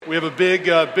We have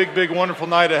a big, wonderful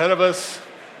night ahead of us.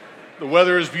 The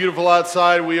weather is beautiful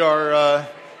outside. We are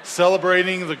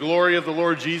celebrating the glory of the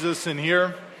Lord Jesus in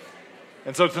here.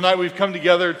 And so tonight we've come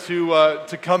together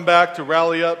to come back, to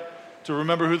rally up, to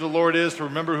remember who the Lord is, to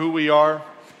remember who we are,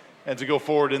 and to go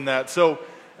forward in that. So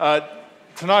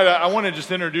tonight I want to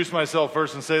just introduce myself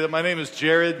first and say that my name is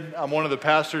Jared. I'm one of the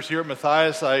pastors here at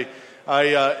Matthias. I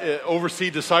oversee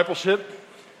discipleship.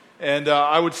 And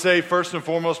I would say first and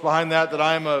foremost behind that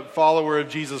I am a follower of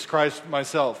Jesus Christ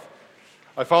myself.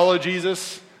 I follow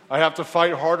Jesus. I have to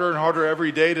fight harder and harder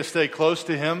every day to stay close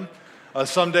to Him.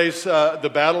 Some days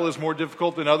the battle is more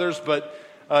difficult than others, but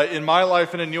in my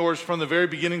life and in yours, from the very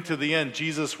beginning to the end,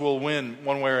 Jesus will win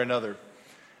one way or another.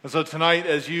 And so tonight,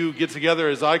 as you get together,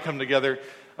 as I come together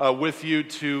with you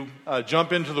to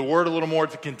jump into the Word a little more,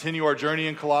 to continue our journey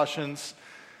in Colossians,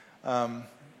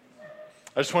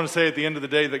 I just want to say at the end of the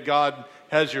day that God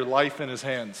has your life in His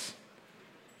hands,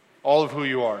 all of who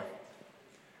you are.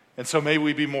 And so may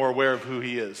we be more aware of who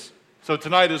He is. So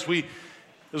tonight, as we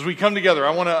come together,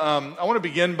 I want to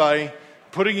begin by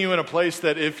putting you in a place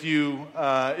that if you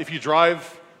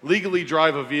legally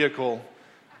drive a vehicle,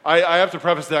 I have to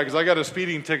preface that because I got a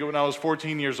speeding ticket when I was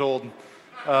 14 years old.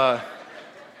 My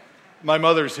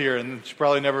mother's here, and she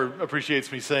probably never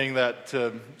appreciates me saying that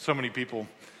to so many people.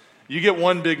 You get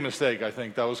one big mistake, I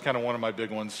think. That was kind of one of my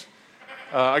big ones.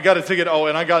 I got a ticket,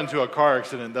 and I got into a car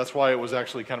accident. That's why it was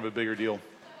actually kind of a bigger deal.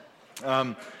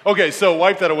 Okay, so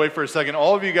wipe that away for a second.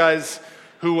 All of you guys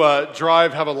who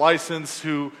drive, have a license,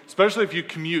 who, especially if you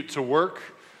commute to work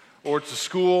or to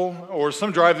school or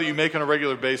some drive that you make on a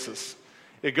regular basis,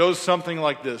 it goes something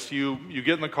like this. You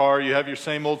get in the car, you have your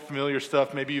same old familiar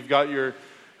stuff. Maybe you've got your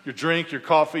drink, your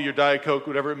coffee, your Diet Coke,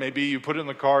 whatever it may be. You put it in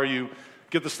the car, you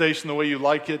get the station the way you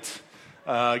like it,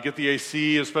 get the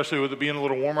AC, especially with it being a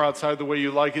little warmer outside, the way you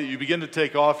like it. You begin to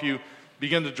take off, you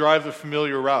begin to drive the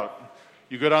familiar route.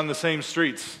 You go down the same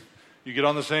streets. You get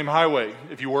on the same highway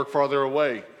if you work farther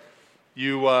away.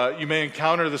 You may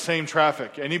encounter the same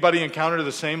traffic. Anybody encounter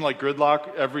the same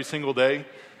gridlock every single day?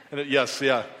 Yes,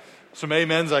 yeah. Some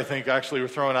amens, I think, actually were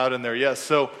thrown out in there. Yes,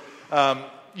 so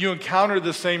you encounter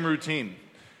the same routine.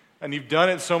 And you've done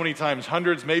it so many times,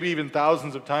 hundreds, maybe even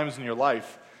thousands of times in your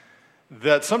life,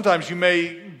 that sometimes you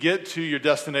may get to your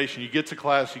destination, you get to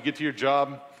class, you get to your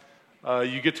job,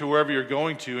 you get to wherever you're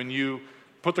going to, and you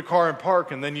put the car in park,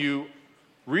 and then you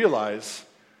realize,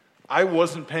 I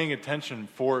wasn't paying attention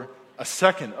for a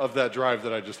second of that drive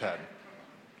that I just had.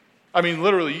 I mean,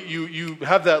 literally, you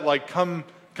have that come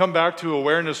back to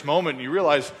awareness moment, and you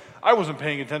realize, I wasn't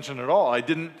paying attention at all. I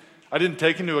didn't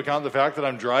take into account the fact that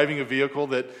I'm driving a vehicle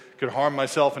that could harm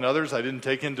myself and others. I didn't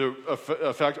take into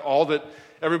effect all that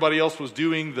everybody else was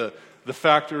doing, the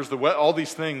factors, all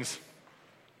these things.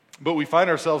 But we find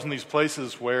ourselves in these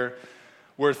places where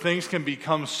things can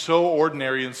become so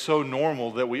ordinary and so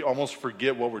normal that we almost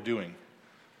forget what we're doing.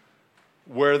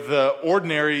 Where the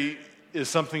ordinary is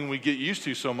something we get used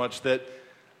to so much that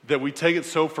we take it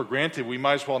so for granted, we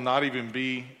might as well not even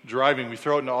be driving. We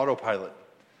throw it into autopilot.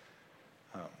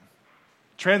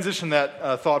 Transition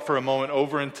that thought for a moment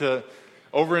over into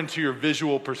your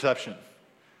visual perception.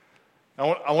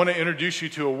 I want to introduce you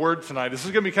to a word tonight. This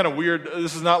is going to be kind of weird.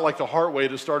 This is not like the heart way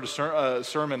to start a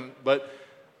sermon, but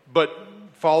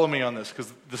follow me on this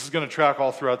because this is going to track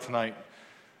all throughout tonight.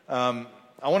 I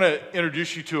want to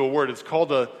introduce you to a word. It's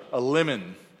called a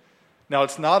lemon. Now,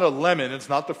 it's not a lemon. It's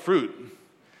not the fruit.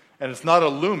 And it's not a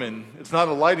lumen. It's not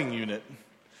a lighting unit.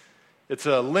 It's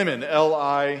a limon,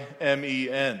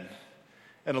 L-I-M-E-N.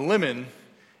 And a lemon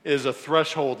is a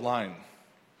threshold line.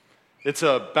 It's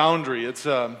a boundary. It's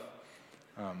a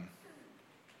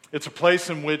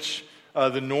place in which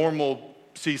the normal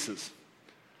ceases.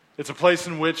 It's a place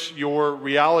in which your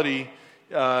reality,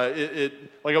 like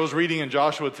I was reading in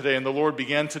Joshua today, and the Lord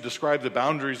began to describe the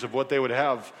boundaries of what they would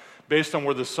have based on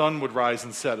where the sun would rise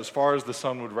and set, as far as the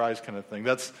sun would rise kind of thing.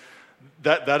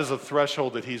 That is a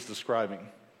threshold that He's describing.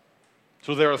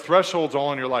 So there are thresholds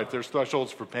all in your life. There's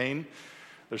thresholds for pain.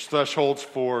 There's thresholds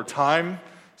for time.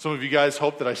 Some of you guys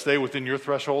hope that I stay within your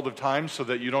threshold of time so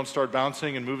that you don't start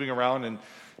bouncing and moving around and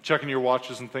checking your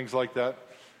watches and things like that.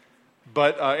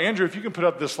 But Andrew, if you can put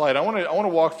up this slide, I want to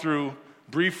walk through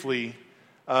briefly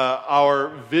our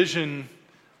vision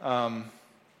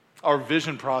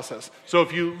process. So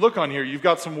if you look on here, you've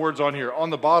got some words on here. On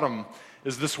the bottom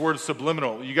is this word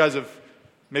subliminal. You guys have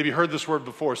maybe heard this word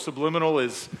before. Subliminal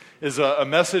is a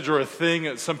message or a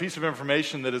thing, some piece of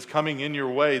information that is coming in your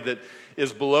way that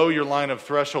is below your line of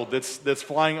threshold, that's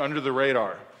flying under the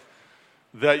radar.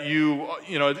 That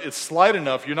it's slight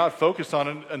enough, you're not focused on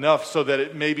it enough so that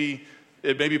it maybe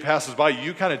passes by.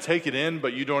 You kind of take it in,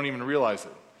 but you don't even realize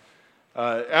it.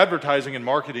 Advertising and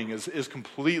marketing is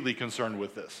completely concerned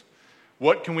with this.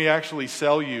 What can we actually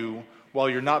sell you while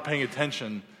you're not paying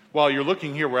attention? While you're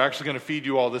looking here, we're actually going to feed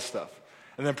you all this stuff.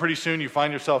 And then pretty soon you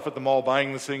find yourself at the mall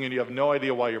buying this thing and you have no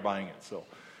idea why you're buying it. So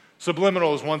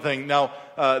subliminal is one thing. Now,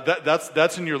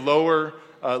 that's in your lower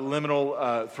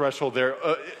liminal threshold there.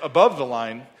 Above the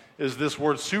line is this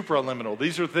word supraliminal.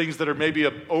 These are things that are maybe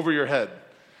over your head.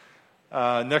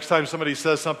 Next time somebody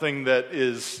says something that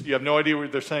is, you have no idea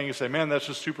what they're saying, you say, man, that's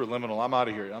just supraliminal. I'm out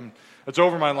of here. It's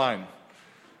over my line.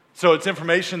 So it's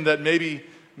information that maybe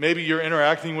you're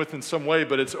interacting with in some way,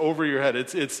 but it's over your head.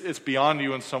 It's beyond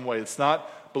you in some way. It's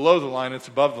not below the line, it's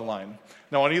above the line.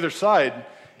 Now on either side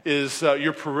is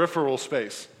your peripheral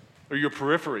space, or your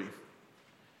periphery.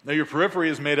 Now your periphery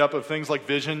is made up of things like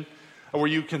vision, where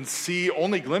you can see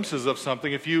only glimpses of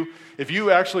something. If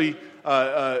you actually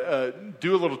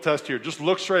do a little test here, just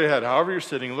look straight ahead. However you're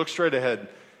sitting, look straight ahead.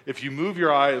 If you move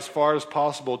your eye as far as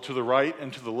possible to the right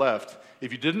and to the left,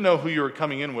 if you didn't know who you were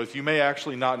coming in with, you may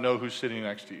actually not know who's sitting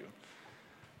next to you.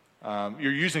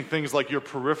 You're using things like your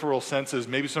peripheral senses,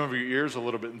 maybe some of your ears a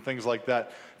little bit and things like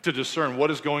that, to discern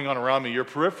what is going on around me. Your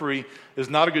periphery is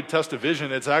not a good test of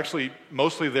vision. It's actually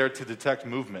mostly there to detect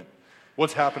movement,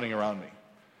 what's happening around me.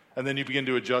 And then you begin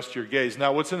to adjust your gaze.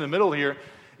 Now, what's in the middle here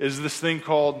is this thing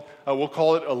called, we'll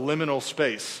call it a liminal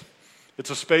space. It's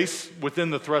a space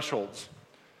within the thresholds.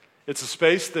 It's a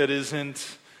space that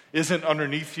isn't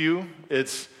underneath you.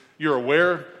 You're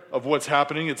aware of what's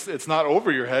happening. It's not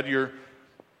over your head.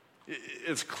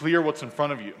 It's clear what's in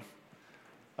front of you.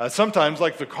 Sometimes,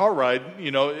 like the car ride,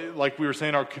 like we were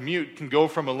saying, our commute can go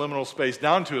from a liminal space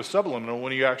down to a subliminal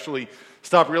when you actually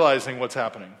stop realizing what's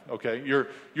happening. Okay,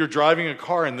 you're driving a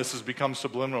car and this has become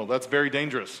subliminal. That's very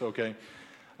dangerous. Okay,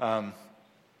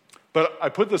 but I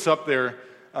put this up there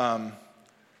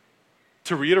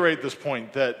to reiterate this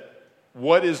point that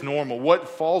what is normal, what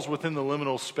falls within the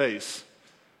liminal space,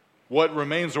 what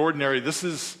remains ordinary, this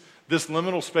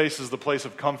liminal space is the place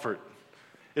of comfort.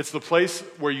 It's the place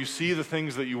where you see the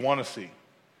things that you want to see.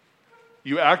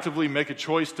 You actively make a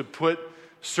choice to put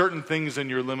certain things in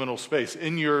your liminal space,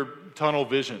 in your tunnel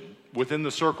vision, within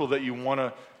the circle that you want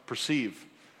to perceive.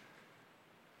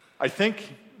 I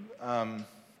think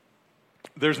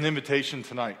there's an invitation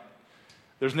tonight.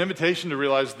 There's an invitation to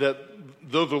realize that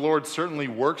though the Lord certainly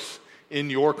works in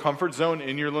your comfort zone,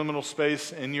 in your liminal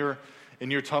space, in your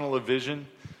tunnel of vision,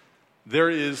 there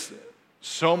is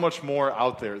so much more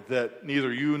out there that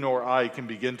neither you nor I can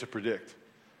begin to predict.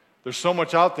 There's so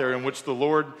much out there in which the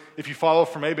Lord, if you follow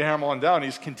from Abraham on down,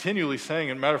 he's continually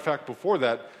saying, and matter of fact, before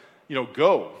that,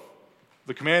 go.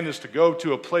 The command is to go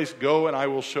to a place, go, and I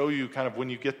will show you kind of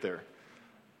when you get there.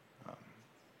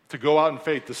 To go out in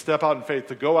faith, to step out in faith,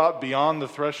 to go out beyond the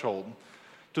threshold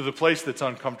to the place that's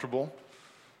uncomfortable,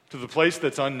 to the place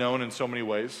that's unknown in so many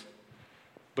ways.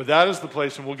 But that is the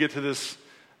place, and we'll get to this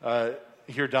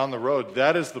here down the road,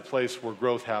 that is the place where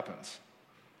growth happens.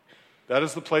 That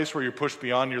is the place where you're pushed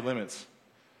beyond your limits.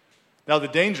 Now, the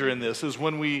danger in this is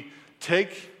when we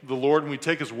take the Lord and we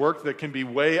take his work that can be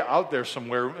way out there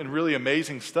somewhere and really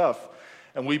amazing stuff,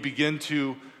 and we begin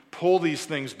to pull these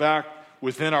things back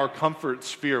within our comfort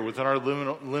sphere, within our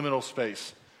liminal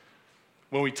space.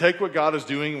 When we take what God is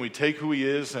doing and we take who he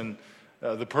is and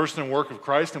the person and work of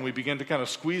Christ, and we begin to kind of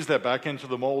squeeze that back into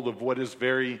the mold of what is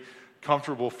very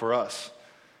comfortable for us.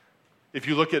 If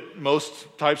you look at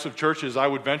most types of churches, I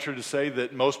would venture to say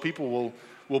that most people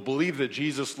will believe that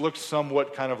Jesus looks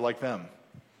somewhat kind of like them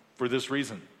for this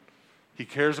reason. He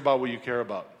cares about what you care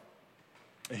about.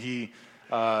 He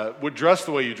would dress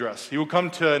the way you dress. He would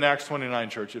come to an Acts 29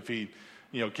 church if he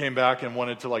came back and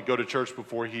wanted to go to church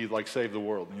before he saved the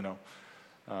world.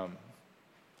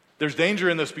 There's danger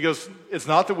in this because it's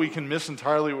not that we can miss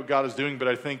entirely what God is doing, but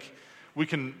I think we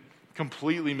can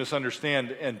completely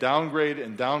misunderstand and downgrade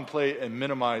and downplay and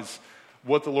minimize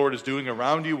what the Lord is doing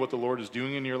around you, what the Lord is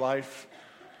doing in your life,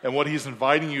 and what he's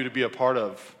inviting you to be a part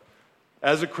of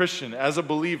as a Christian, as a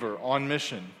believer on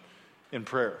mission in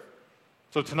prayer.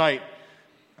 So tonight,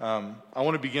 I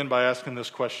want to begin by asking this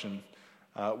question.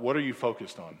 What are you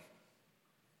focused on?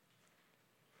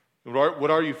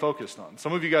 What are you focused on?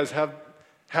 Some of you guys have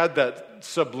had that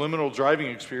subliminal driving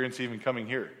experience even coming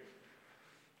here.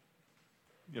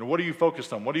 What are you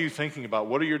focused on? What are you thinking about?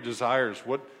 What are your desires?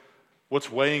 What's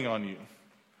weighing on you?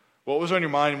 What was on your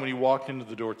mind when you walked into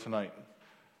the door tonight?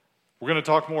 We're going to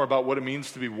talk more about what it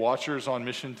means to be watchers on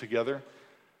mission together.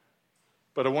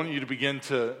 But I want you to begin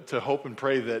to hope and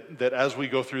pray that as we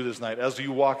go through this night, as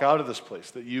you walk out of this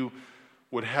place, that you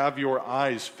would have your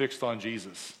eyes fixed on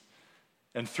Jesus.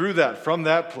 And through that, from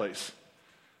that place,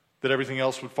 that everything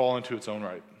else would fall into its own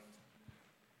right.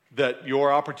 that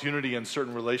your opportunity in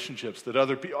certain relationships, that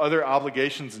other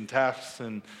obligations and tasks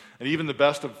and even the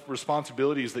best of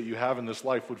responsibilities that you have in this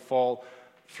life would fall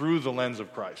through the lens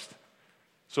of Christ.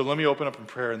 So let me open up in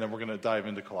prayer, and then we're going to dive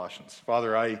into Colossians.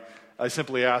 Father, I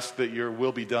simply ask that your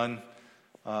will be done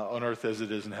on earth as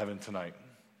it is in heaven tonight.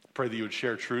 I pray that you would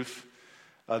share truth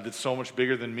that's so much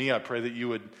bigger than me. I pray that you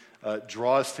would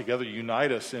draw us together,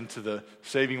 unite us into the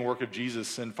saving work of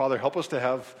Jesus. And Father, help us to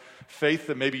have faith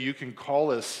that maybe you can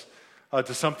call us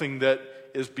to something that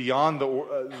is beyond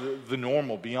the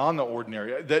normal, beyond the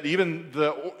ordinary, that even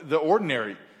the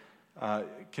ordinary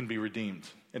can be redeemed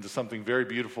into something very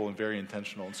beautiful and very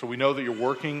intentional. And so we know that you're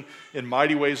working in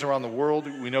mighty ways around the world.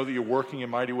 We know that you're working in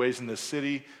mighty ways in this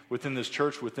city, within this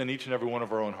church, within each and every one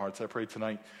of our own hearts. I pray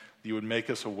tonight that you would make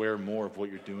us aware more of what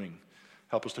you're doing.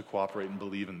 Help us to cooperate and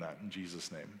believe in that. In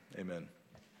Jesus' name, amen.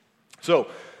 So,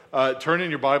 turn in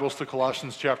your Bibles to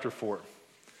Colossians chapter 4.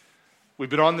 We've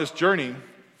been on this journey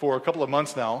for a couple of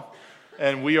months now,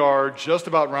 and we are just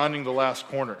about rounding the last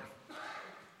corner.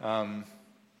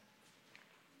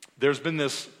 There's been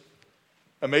this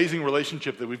amazing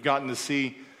relationship that we've gotten to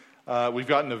see, we've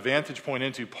gotten a vantage point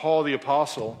into. Paul the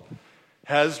Apostle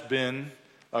has been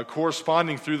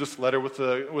corresponding through this letter with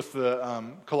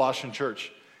the Colossian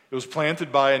church. It was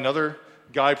planted by another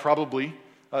guy probably,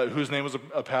 whose name was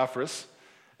Epaphras,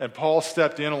 and Paul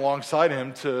stepped in alongside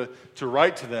him to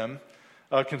write to them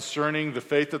concerning the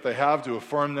faith that they have, to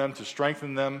affirm them, to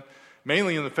strengthen them,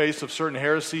 mainly in the face of certain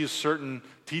heresies, certain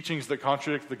teachings that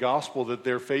contradict the gospel that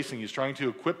they're facing. He's trying to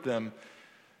equip them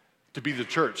to be the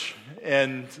church.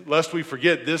 And lest we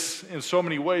forget, this in so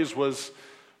many ways was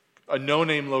a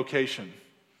no-name location.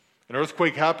 An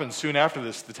earthquake happened soon after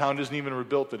this. The town isn't even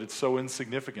rebuilt, that it's so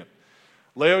insignificant.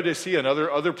 Laodicea and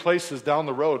other places down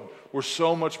the road were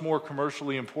so much more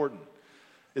commercially important.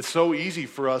 It's so easy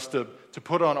for us to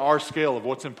put on our scale of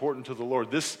what's important to the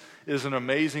Lord. This is an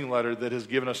amazing letter that has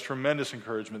given us tremendous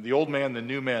encouragement. The old man, the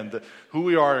new man, who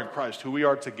we are in Christ, who we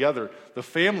are together, the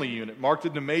family unit. Mark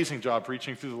did an amazing job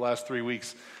preaching through the last 3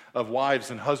 weeks of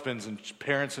wives and husbands and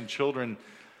parents and children,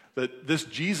 that this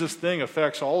Jesus thing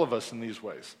affects all of us in these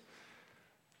ways.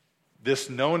 This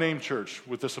no-name church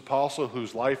with this apostle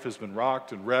whose life has been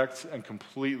rocked and wrecked and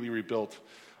completely rebuilt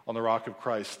on the rock of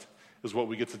Christ is what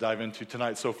we get to dive into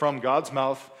tonight. So from God's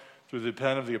mouth through the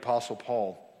pen of the Apostle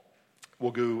Paul,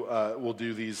 we'll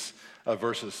do these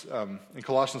verses. In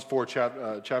Colossians 4,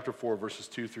 chapter 4, verses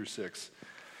 2 through 6.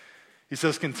 He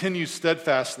says, "Continue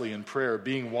steadfastly in prayer,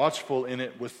 being watchful in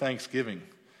it with thanksgiving.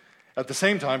 At the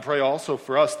same time, pray also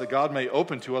for us that God may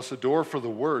open to us a door for the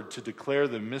word to declare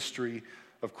the mystery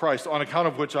of Christ, on account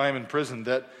of which I am in prison,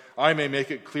 that I may make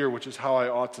it clear which is how I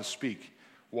ought to speak.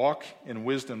 Walk in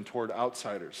wisdom toward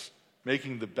outsiders,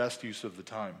 making the best use of the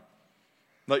time.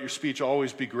 Let your speech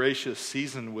always be gracious,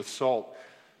 seasoned with salt,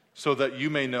 so that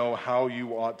you may know how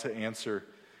you ought to answer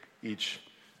each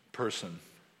person."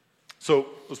 So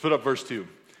let's put up verse 2.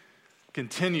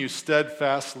 Continue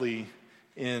steadfastly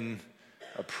in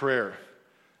a prayer.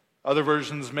 Other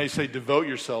versions may say devote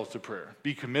yourselves to prayer.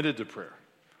 Be committed to prayer.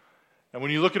 And when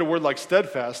you look at a word like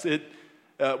steadfast,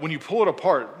 when you pull it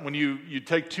apart, when you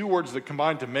take two words that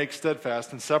combine to make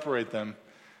steadfast and separate them,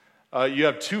 you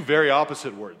have two very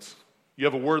opposite words. You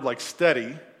have a word like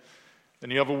steady,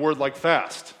 and you have a word like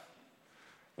fast.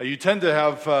 Now, you tend to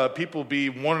have people be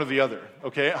one or the other.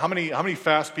 Okay, how many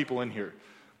fast people in here?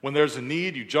 When there's a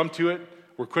need, you jump to it.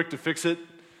 We're quick to fix it.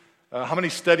 How many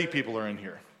steady people are in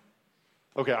here?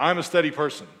 Okay, I'm a steady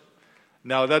person.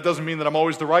 Now, that doesn't mean that I'm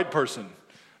always the right person,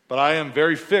 but I am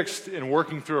very fixed in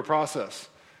working through a process.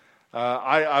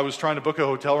 I was trying to book a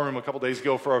hotel room a couple days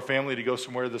ago for our family to go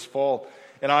somewhere this fall,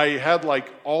 and I had like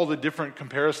all the different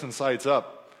comparison sites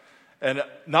up. And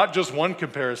not just one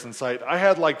comparison site. I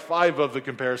had like 5 of the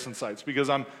comparison sites because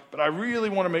but I really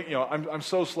want to make, I'm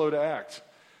so slow to act.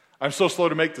 I'm so slow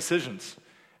to make decisions.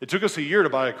 It took us a year to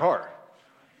buy a car.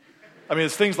 I mean,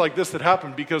 it's things like this that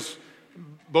happen because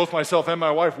both myself and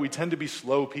my wife, we tend to be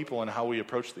slow people in how we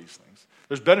approach these things.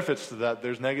 There's benefits to that.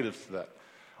 There's negatives to that.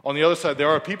 On the other side, there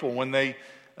are people when they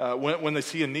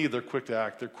see a need, they're quick to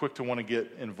act. They're quick to want to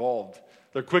get involved.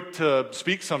 They're quick to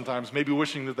speak sometimes, maybe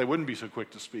wishing that they wouldn't be so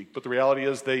quick to speak. But the reality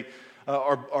is they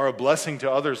are a blessing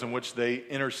to others in which they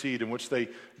intercede, in which they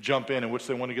jump in which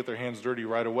they want to get their hands dirty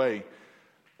right away.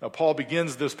 Now, Paul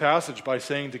begins this passage by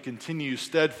saying to continue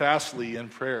steadfastly in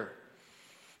prayer,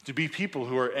 to be people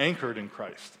who are anchored in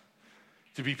Christ,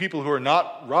 to be people who are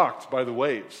not rocked by the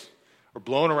waves or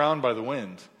blown around by the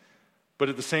wind, but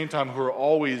at the same time who are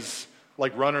always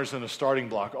like runners in a starting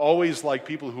block, always like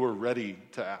people who are ready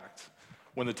to act.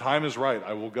 When the time is right,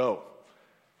 I will go.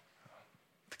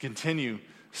 To continue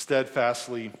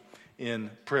steadfastly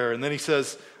in prayer. And then he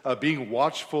says, being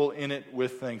watchful in it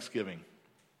with thanksgiving.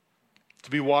 To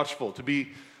be watchful, to be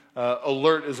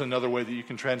alert is another way that you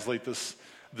can translate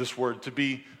this word. To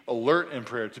be alert in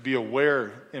prayer, to be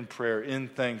aware in prayer, in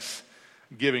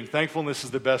thanksgiving. Thankfulness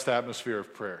is the best atmosphere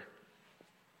of prayer.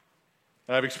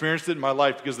 And I've experienced it in my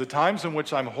life because the times in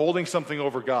which I'm holding something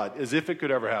over God, as if it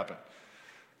could ever happen.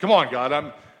 Come on,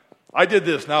 God, I did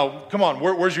this. Now, come on,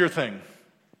 where's your thing?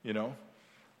 You know,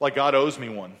 like God owes me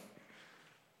one.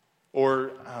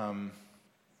 Or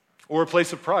a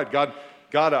place of pride. God,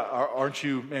 aren't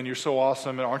you, man, you're so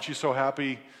awesome, and aren't you so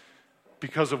happy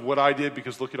because of what I did?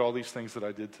 Because look at all these things that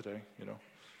I did today, you know.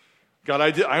 God,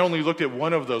 I only looked at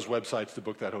one of those websites to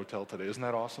book that hotel today. Isn't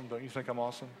that awesome? Don't you think I'm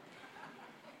awesome?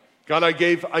 God, I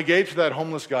gave to that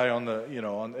homeless guy on the,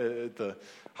 at the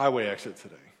highway exit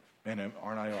today. Man,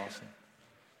 aren't I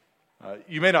awesome?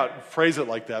 You may not phrase it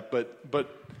like that,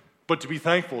 but to be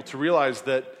thankful, to realize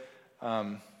that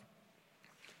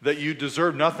that you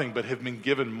deserve nothing but have been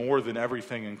given more than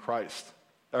everything in Christ.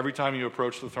 Every time you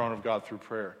approach the throne of God through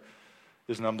prayer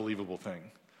is an unbelievable thing.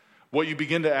 What you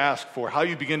begin to ask for, how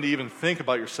you begin to even think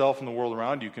about yourself and the world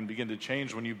around you can begin to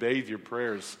change when you bathe your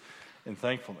prayers in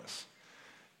thankfulness.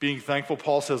 Being thankful,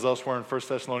 Paul says elsewhere in 1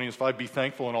 Thessalonians 5, be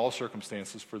thankful in all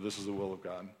circumstances, for this is the will of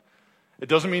God. It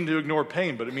doesn't mean to ignore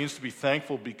pain, but it means to be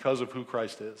thankful because of who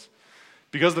Christ is.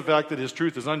 Because of the fact that his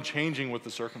truth is unchanging with the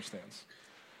circumstance.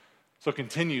 So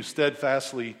continue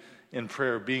steadfastly in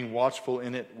prayer, being watchful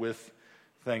in it with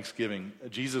thanksgiving.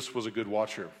 Jesus was a good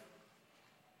watcher,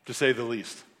 to say the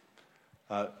least.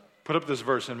 Put up this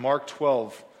verse in Mark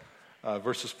 12,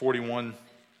 verses 41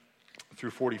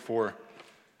 through 44.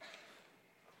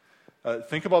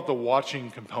 Think about the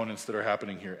watching components that are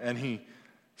happening here. And he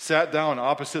sat down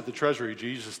opposite the treasury,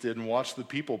 Jesus did, and watched the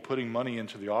people putting money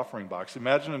into the offering box.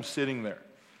 Imagine him sitting there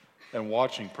and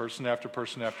watching person after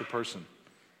person after person.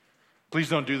 Please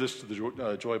don't do this to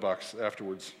the joy box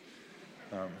afterwards.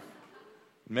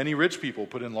 Many rich people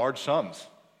put in large sums.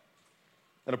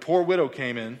 And a poor widow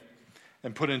came in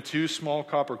and put in 2 small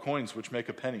copper coins, which make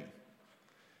a penny.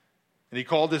 And he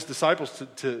called his disciples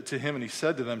to him, and he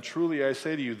said to them, truly I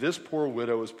say to you, this poor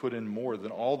widow has put in more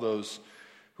than all those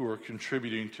who are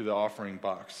contributing to the offering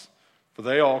box. For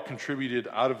they all contributed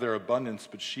out of their abundance,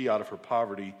 but she out of her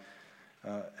poverty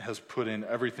has put in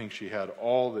everything she had,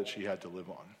 all that she had to live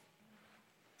on.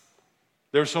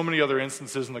 There are so many other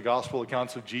instances in the gospel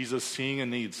accounts of Jesus seeing a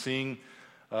need, seeing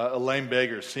a lame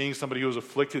beggar, seeing somebody who was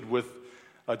afflicted with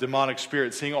a demonic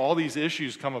spirit, seeing all these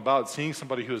issues come about, seeing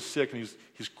somebody who is sick, and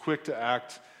he's quick to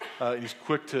act, he's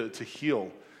quick to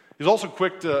heal. He's also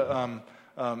quick to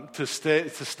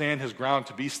stand his ground,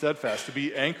 to be steadfast, to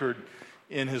be anchored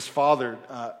in his Father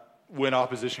when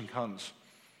opposition comes.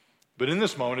 But in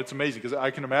this moment, it's amazing because I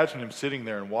can imagine him sitting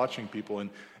there and watching people, and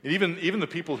even the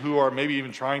people who are maybe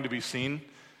even trying to be seen,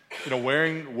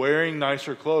 wearing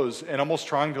nicer clothes and almost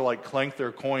trying to like clank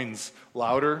their coins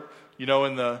louder. I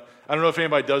don't know if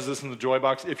anybody does this in the joy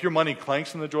box. If your money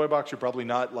clanks in the joy box, you're probably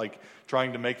not like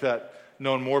trying to make that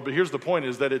known more. But here's the point: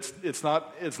 is that it's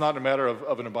not a matter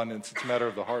of an abundance. It's a matter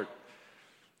of the heart.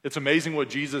 It's amazing what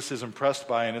Jesus is impressed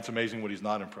by, and it's amazing what he's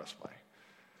not impressed by.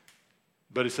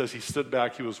 But it says he stood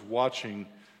back, he was watching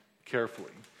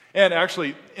carefully. And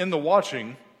actually, in the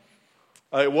watching,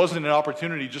 it wasn't an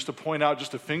opportunity just to point out,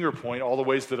 just to finger point all the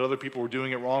ways that other people were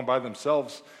doing it wrong by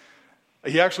themselves.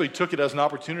 He actually took it as an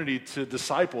opportunity to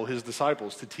disciple his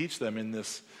disciples, to teach them in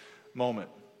this moment.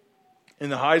 In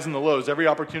the highs and the lows, every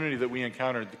opportunity that we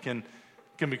encounter can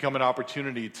become an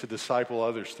opportunity to disciple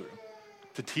others through,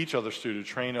 to teach others through, to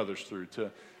train others through,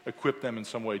 to equip them in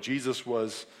some way. Jesus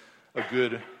was a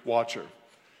good watcher.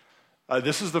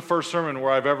 This is the first sermon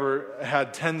where I've ever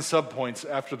had 10 subpoints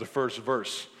after the first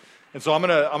verse. And so I'm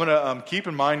gonna keep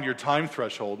in mind your time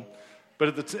threshold,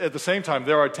 but at the same time,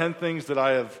 there are 10 things that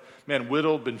I have,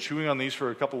 whittled, been chewing on these for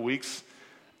a couple weeks.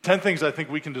 10 things I think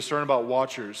we can discern about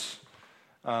watchers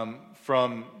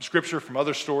from Scripture, from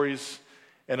other stories,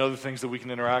 and other things that we can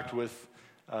interact with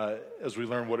as we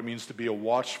learn what it means to be a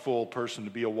watchful person, to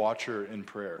be a watcher in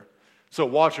prayer. So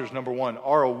watchers, number 1,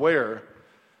 are aware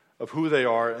of who they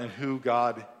are and who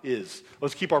God is.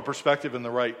 Let's keep our perspective in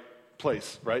the right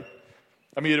place, right?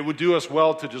 It would do us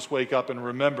well to just wake up and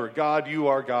remember, God, you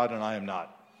are God and I am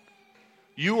not.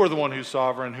 You are the one who's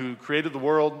sovereign, who created the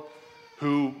world,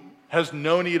 who has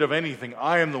no need of anything.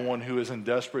 I am the one who is in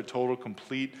desperate, total,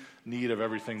 complete need of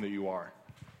everything that you are.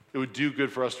 It would do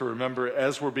good for us to remember,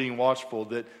 as we're being watchful,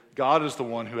 that God is the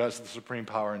one who has the supreme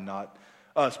power and not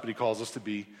us, but he calls us to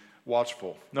be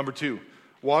watchful. Number 2,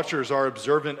 watchers are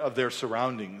observant of their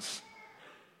surroundings.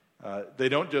 They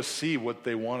don't just see what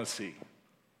they want to see.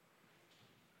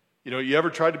 You ever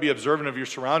tried to be observant of your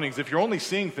surroundings? If you're only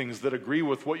seeing things that agree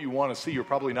with what you want to see, you're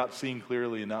probably not seeing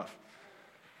clearly enough.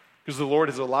 Because the Lord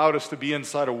has allowed us to be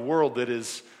inside a world that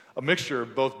is a mixture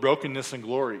of both brokenness and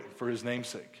glory for his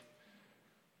namesake.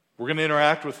 We're going to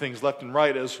interact with things left and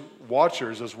right as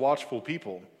watchers, as watchful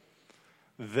people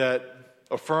that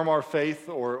affirm our faith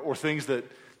or things that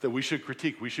we should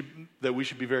critique, that we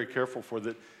should be very careful for,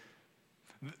 that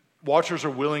watchers are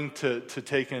willing to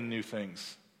take in new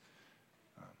things.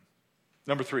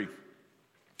 Number 3,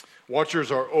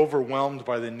 watchers are overwhelmed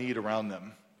by the need around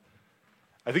them.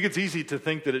 I think it's easy to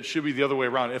think that it should be the other way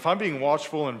around. If I'm being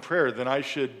watchful in prayer, then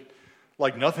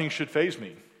nothing should faze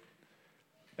me.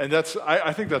 And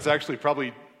I think that's actually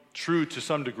probably true to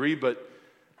some degree, but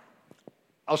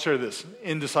I'll share this.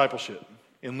 In discipleship,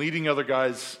 in leading other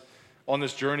guys on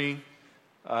this journey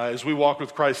as we walk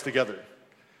with Christ together,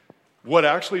 what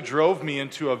actually drove me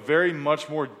into a very much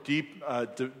more deep,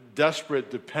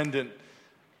 desperate, dependent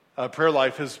prayer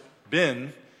life has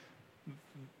been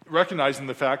recognizing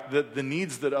the fact that the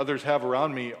needs that others have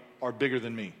around me are bigger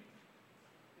than me.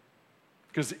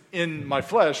 Because in my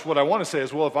flesh, what I want to say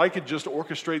is, well, if I could just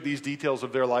orchestrate these details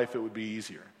of their life, it would be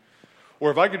easier. Or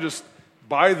if I could just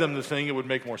buy them the thing, it would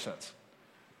make more sense.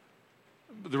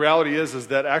 But the reality is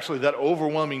that actually that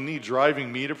overwhelming need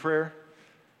driving me to prayer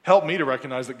helped me to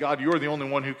recognize that, God, you're the only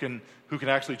one who can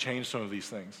actually change some of these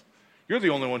things. You're the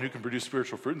only one who can produce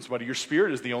spiritual fruit in somebody. Your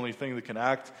Spirit is the only thing that can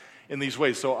act in these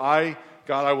ways. So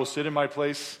God, I will sit in my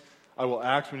place. I will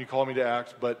act when you call me to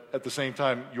act. But at the same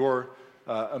time, your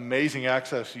amazing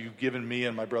access you've given me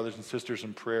and my brothers and sisters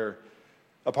in prayer,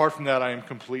 apart from that, I am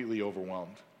completely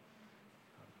overwhelmed.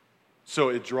 So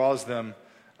it draws them,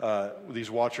 these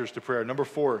watchers, to prayer. Number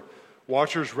 4,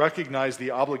 watchers recognize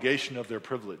the obligation of their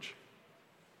privilege.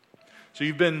 So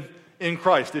you've been in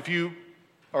Christ. If you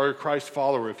are a Christ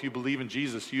follower, if you believe in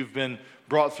Jesus, you've been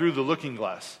brought through the looking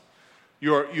glass.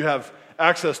 You have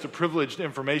access to privileged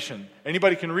information.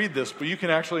 Anybody can read this, but you can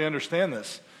actually understand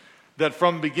this. That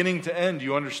from beginning to end,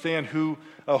 you understand who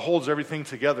holds everything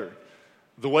together.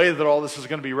 The way that all this is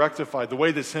going to be rectified, the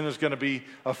way that sin is going to be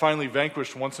finally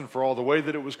vanquished once and for all, the way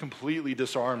that it was completely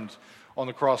disarmed on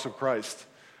the cross of Christ.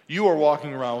 You are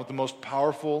walking around with the most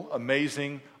powerful,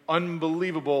 amazing,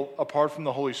 unbelievable, apart from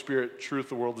the Holy Spirit, truth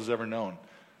the world has ever known.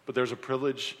 But there's a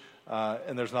privilege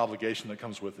and there's an obligation that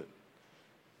comes with it.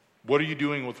 What are you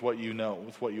doing with what you know,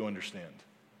 with what you understand?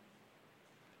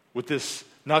 With this,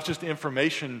 not just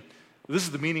information, this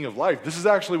is the meaning of life. This is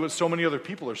actually what so many other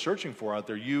people are searching for out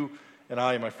there. You and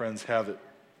I, my friends, have it.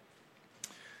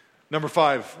 Number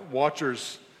 5,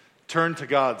 watchers turn to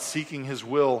God, seeking his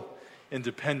will in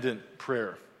dependent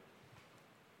prayer.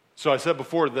 So I said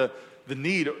before, the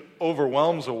need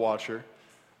overwhelms a watcher,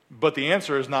 but the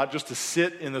answer is not just to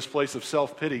sit in this place of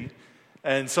self-pity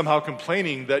and somehow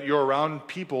complaining that you're around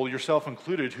people, yourself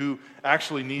included, who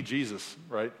actually need Jesus,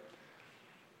 right?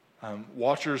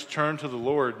 Watchers turn to the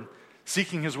Lord,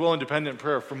 seeking his will in dependent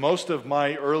prayer. For most of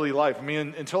my early life,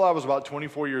 until I was about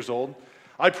 24 years old,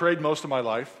 I prayed most of my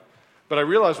life. But I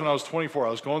realized when I was 24,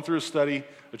 I was going through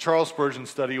a Charles Spurgeon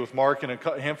study with Mark and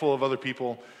a handful of other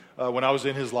people when I was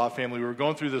in his law family. We were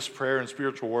going through this prayer and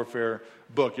spiritual warfare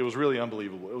book. It was really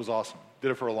unbelievable. It was awesome.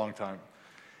 Did it for a long time.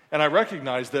 And I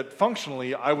recognized that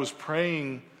functionally I was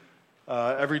praying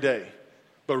every day.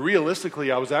 But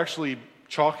realistically, I was actually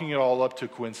chalking it all up to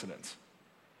coincidence.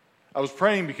 I was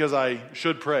praying because I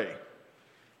should pray.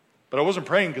 But I wasn't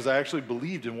praying because I actually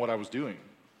believed in what I was doing.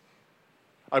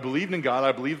 I believed in God.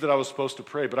 I believed that I was supposed to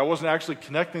pray. But I wasn't actually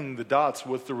connecting the dots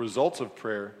with the results of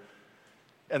prayer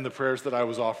and the prayers that I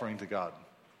was offering to God.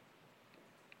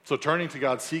 So turning to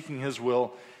God, seeking his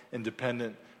will in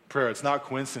dependent prayer. It's not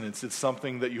coincidence. It's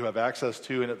something that you have access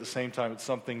to, and at the same time, it's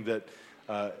something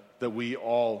that we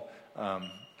all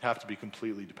have to be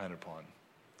completely dependent upon.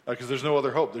 Because there's no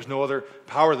other hope. There's no other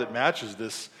power that matches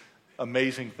this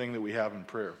amazing thing that we have in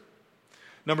prayer.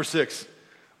 Number 6,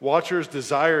 watchers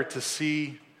desire to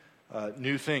see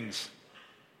new things.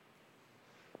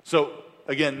 So,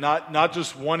 again, not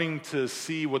just wanting to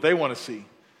see what they want to see,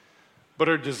 but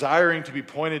are desiring to be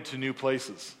pointed to new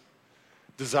places,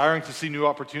 desiring to see new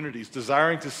opportunities,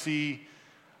 desiring to see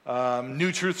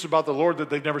new truths about the Lord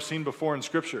that they've never seen before in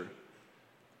Scripture.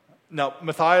 Now,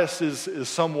 Matthias is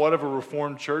somewhat of a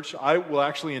Reformed church. I will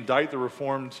actually indict the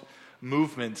Reformed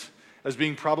movement as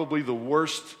being probably the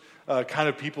worst kind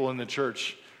of people in the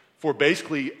church for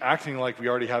basically acting like we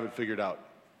already have it figured out.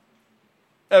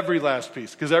 Every last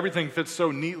piece, because everything fits so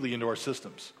neatly into our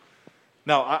systems.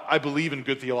 Now, I believe in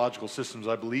good theological systems.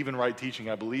 I believe in right teaching.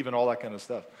 I believe in all that kind of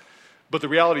stuff. But the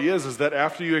reality is that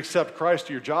after you accept Christ,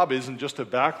 your job isn't just to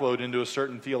backload into a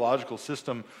certain theological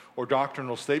system or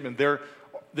doctrinal statement.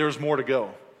 There's more to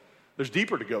go. There's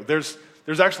deeper to go. There's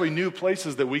actually new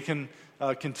places that we can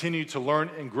continue to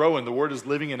learn and grow in. The Word is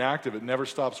living and active. It never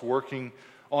stops working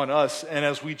on us. And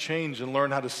as we change and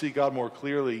learn how to see God more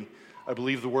clearly, I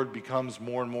believe the Word becomes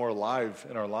more and more alive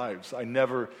in our lives. I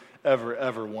never, ever,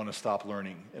 ever want to stop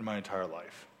learning in my entire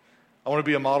life. I want to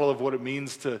be a model of what it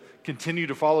means to continue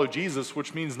to follow Jesus,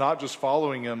 which means not just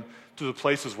following him to the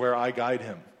places where I guide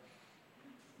him.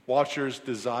 Watchers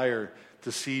desire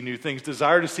to see new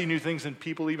things in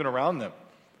people even around them.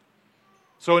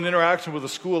 So in interaction with a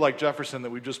school like Jefferson that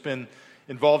we've just been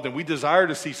involved in, we desire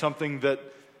to see something that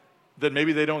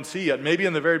maybe they don't see yet. Maybe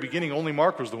in the very beginning, only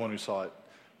Mark was the one who saw it.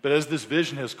 But as this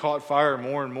vision has caught fire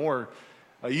more and more,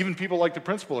 even people like the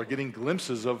principal are getting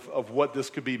glimpses of what this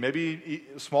could be, maybe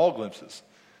small glimpses.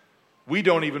 We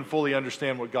don't even fully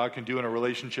understand what God can do in a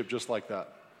relationship just like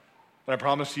that. And I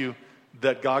promise you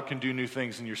that God can do new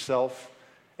things in yourself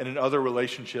and in other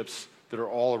relationships that are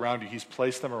all around you. He's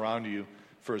placed them around you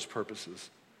for his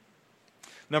purposes.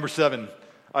 Number 7,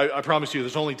 I promise you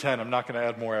there's only 10. I'm not going to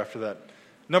add more after that.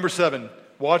 Number 7,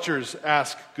 watchers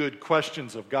ask good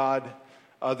questions of God,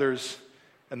 others,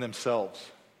 and themselves.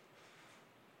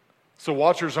 So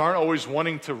watchers aren't always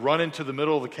wanting to run into the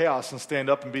middle of the chaos and stand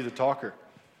up and be the talker.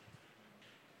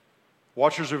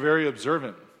 Watchers are very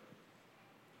observant.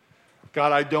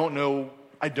 God, I don't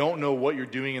know what you're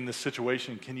doing in this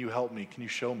situation. Can you help me? Can you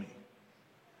show me?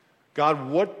 God,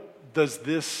 what does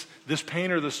this pain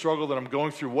or the struggle that I'm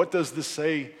going through, what does this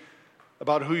say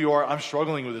about who you are? I'm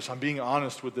struggling with this. I'm being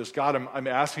honest with this. God, I'm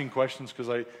asking questions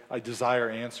because I desire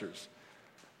answers.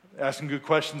 Asking good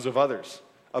questions of others,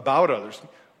 about others.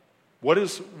 What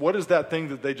is that thing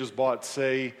that they just bought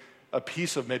say a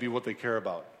piece of maybe what they care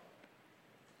about?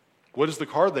 What does the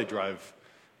car they drive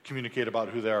communicate about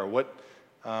who they are? What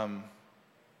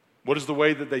is the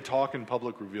way that they talk in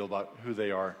public reveal about who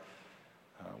they are?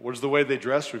 What is the way they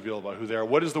dress reveal about who they are?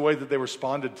 What is the way that they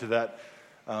responded to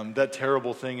that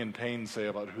terrible thing and pain say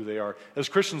about who they are? As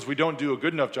Christians, we don't do a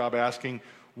good enough job asking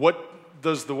what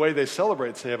does the way they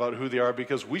celebrate say about who they are,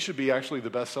 because we should be actually the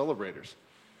best celebrators.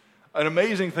 An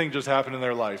amazing thing just happened in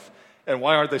their life, and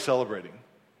why aren't they celebrating?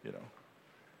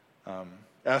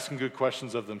 Asking good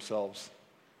questions of themselves.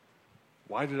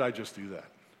 Why did I just do that?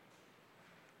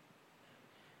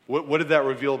 What did that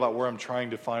reveal about where I'm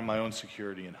trying to find my own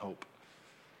security and hope?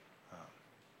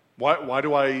 Why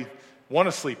do I want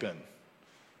to sleep in?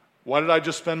 Why did I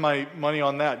just spend my money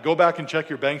on that? Go back and check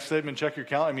your bank statement, check your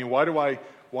account. I mean, why do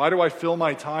I fill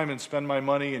my time and spend my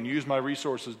money and use my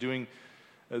resources doing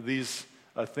these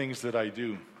things that I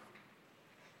do?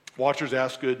 Watchers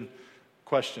ask good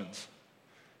questions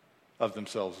of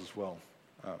themselves as well.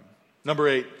 Number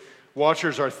 8,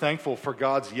 watchers are thankful for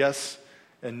God's yes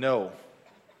and no.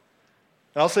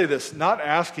 And I'll say this, not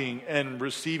asking and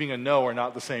receiving a no are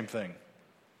not the same thing.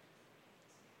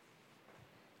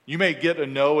 You may get a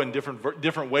no in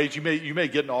different ways. You may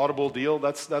get an audible deal.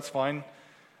 That's fine.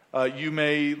 You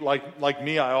may, like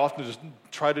me, I often just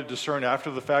try to discern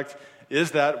after the fact,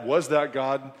 was that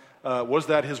God? Was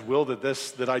that his will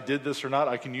that I did this or not?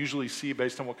 I can usually see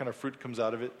based on what kind of fruit comes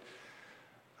out of it.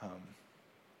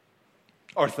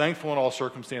 Are thankful in all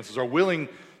circumstances, are willing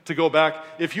to go back.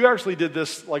 If you actually did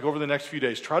this like over the next few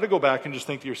days, try to go back and just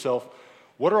think to yourself,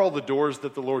 what are all the doors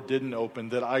that the Lord didn't open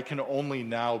that I can only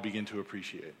now begin to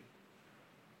appreciate?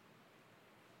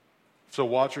 So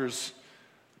watchers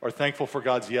are thankful for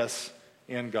God's yes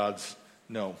and God's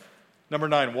no. Number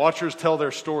 9, watchers tell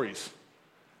their stories.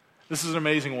 This is an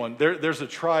amazing one. There's a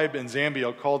tribe in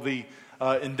Zambia called the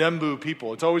Ndembu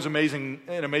people. It's always an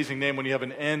amazing name when you have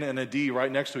an N and a D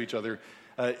right next to each other.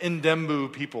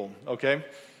 Ndembu people, okay?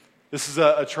 This is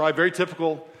a tribe very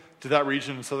typical to that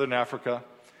region in southern Africa.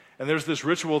 And there's this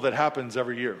ritual that happens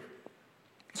every year.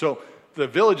 So the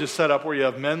village is set up where you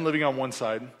have men living on one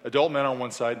side, adult men on one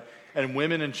side, and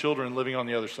women and children living on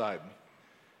the other side.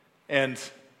 And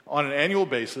on an annual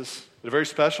basis, at a very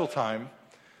special time,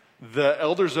 the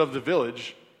elders of the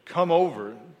village come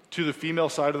over to the female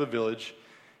side of the village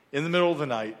in the middle of the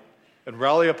night and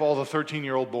rally up all the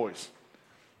 13-year-old boys.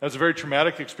 That's a very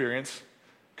traumatic experience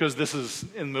because this is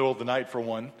in the middle of the night for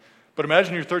one. But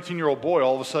imagine your 13-year-old boy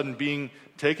all of a sudden being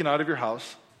taken out of your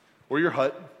house or your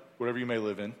hut, whatever you may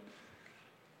live in,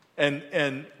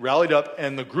 and rallied up,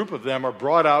 and the group of them are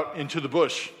brought out into the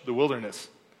bush, the wilderness.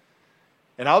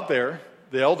 And out there,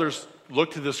 the elders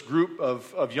look to this group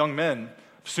of young men,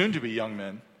 soon-to-be young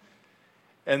men,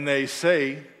 and they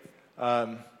say,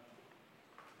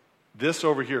 this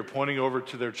over here, pointing over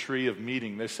to their tree of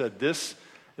meeting, they said, this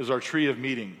is our tree of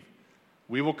meeting.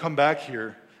 we will come back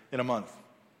here in a month,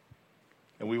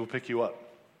 and we will pick you up.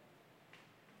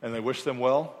 And they wish them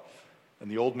well, and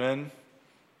the old men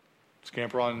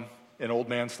scamper on in old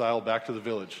man style back to the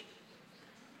village.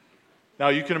 Now,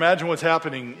 you can imagine what's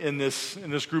happening in this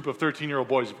group of 13-year-old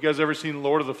boys. If you guys ever seen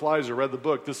Lord of the Flies or read the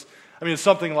book, it's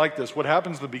something like this. What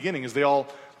happens in the beginning is they all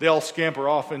scamper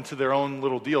off into their own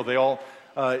little deal. They all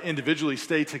individually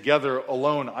stay together,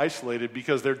 alone, isolated,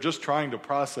 because they're just trying to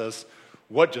process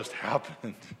what just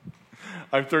happened.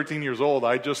 I'm 13 years old.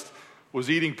 I just was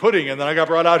eating pudding, and then I got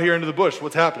brought out here into the bush.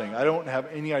 What's happening? I don't have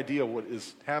any idea what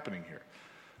is happening here.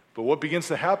 But what begins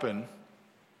to happen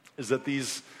is that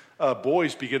these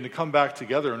boys begin to come back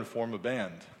together and form a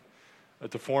band,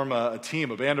 to form a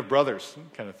team, a band of brothers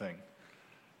kind of thing.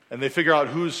 And they figure out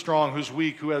who's strong, who's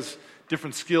weak, who has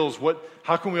different skills.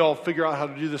 How can we all figure out how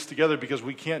to do this together, because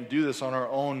we can't do this on our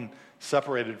own,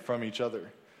 separated from each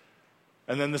other.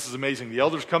 And then this is amazing. The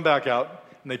elders come back out,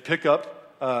 and they pick up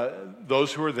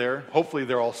those who are there. Hopefully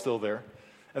they're all still there.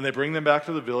 And they bring them back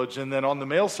to the village. And then on the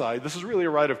male side, this is really a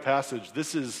rite of passage.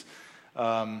 This is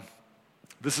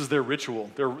their ritual,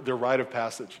 their rite of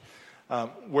passage,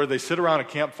 where they sit around a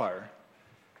campfire,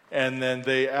 and then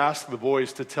they ask the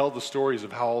boys to tell the stories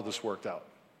of how all this worked out.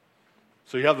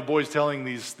 So you have the boys telling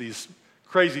these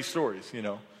crazy stories,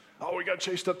 Oh, we got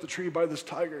chased up the tree by this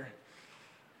tiger.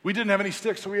 We didn't have any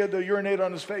sticks, so we had to urinate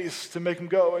on his face to make him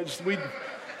go. I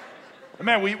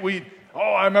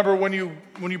remember when you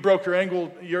broke your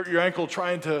ankle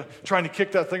trying to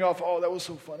kick that thing off. Oh, that was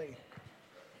so funny.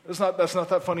 That's not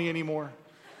that funny anymore.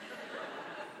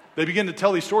 They begin to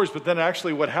tell these stories, but then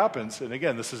actually what happens, and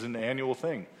again, this is an annual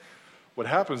thing. What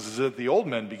happens is that the old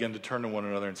men begin to turn to one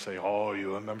another and say, "Oh,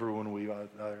 you remember when we were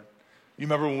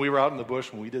out in the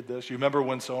bush when we did this? You remember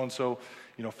when so and so,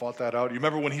 fought that out? You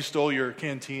remember when he stole your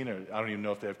canteen?" Or I don't even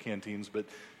know if they have canteens, but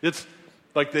it's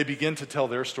like they begin to tell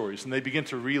their stories, and they begin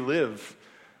to relive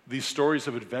these stories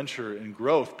of adventure and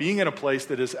growth, being in a place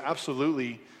that is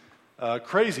absolutely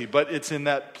crazy, but it's in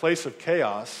that place of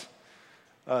chaos.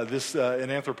 An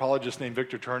anthropologist named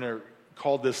Victor Turner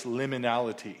called this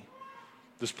liminality,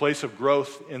 this place of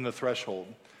growth in the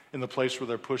threshold, in the place where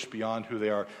they're pushed beyond who they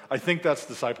are. I think that's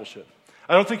discipleship.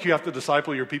 I don't think you have to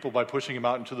disciple your people by pushing them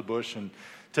out into the bush and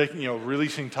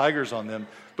releasing tigers on them,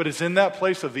 but it's in that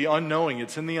place of the unknowing.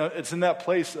 It's in that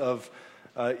place of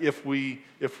if we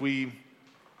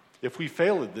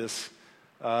fail at this,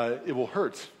 it will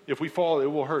hurt. If we fall, it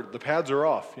will hurt. The pads are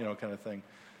off, kind of thing.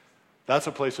 That's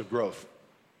a place of growth.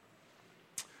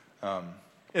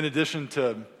 In addition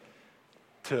to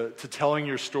telling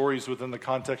your stories within the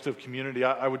context of community,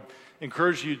 I would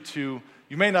encourage you to,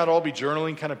 you may not all be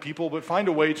journaling kind of people, but find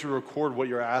a way to record what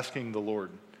you're asking the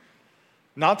Lord.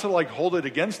 Not to hold it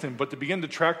against him, but to begin to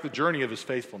track the journey of his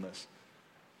faithfulness.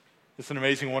 It's an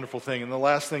amazing, wonderful thing. And the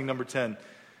last thing, number 10,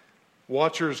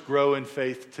 watchers grow in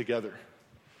faith together.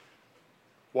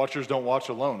 Watchers don't watch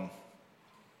alone.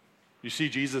 You see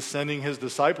Jesus sending his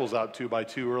disciples out 2 by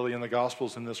 2 early in the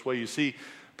Gospels in this way. You see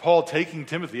Paul taking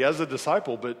Timothy as a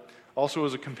disciple, but also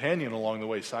as a companion along the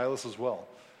way, Silas as well.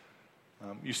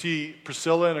 You see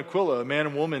Priscilla and Aquila, a man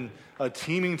and woman,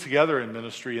 teaming together in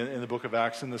ministry in the book of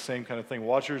Acts, in the same kind of thing.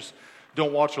 Watchers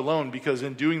don't watch alone, because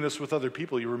in doing this with other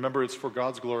people, you remember it's for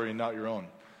God's glory and not your own.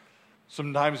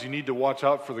 Sometimes you need to watch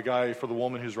out for the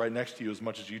woman who's right next to you as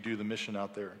much as you do the mission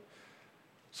out there.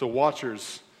 So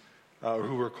watchers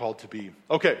who we're called to be.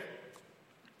 Okay,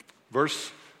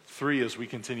 verse 3 as we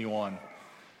continue on.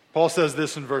 Paul says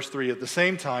this in verse 3, "At the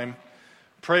same time,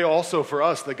 pray also for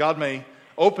us that God may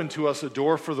open to us a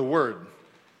door for the word,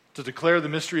 to declare the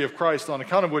mystery of Christ, on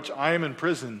account of which I am in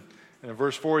prison." And in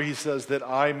verse 4 he says, "that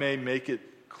I may make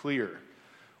it clear,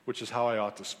 which is how I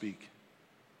ought to speak."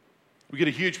 We get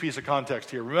a huge piece of context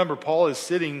here. Remember, Paul is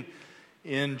sitting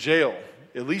in jail,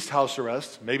 at least house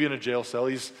arrest, maybe in a jail cell.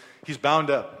 He's bound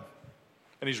up.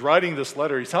 And he's writing this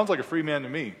letter. He sounds like a free man to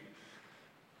me.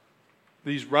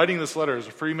 He's writing this letter as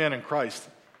a free man in Christ,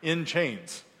 in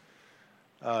chains,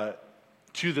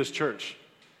 to this church.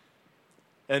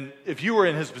 And if you were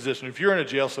in his position, if you're in a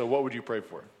jail cell, what would you pray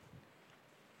for?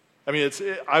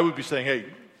 I would be saying, "Hey,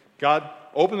 God,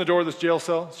 open the door of this jail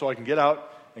cell so I can get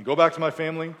out and go back to my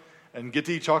family and get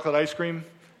to eat chocolate ice cream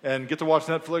and get to watch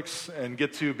Netflix and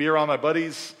get to be around my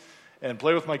buddies and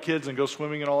play with my kids and go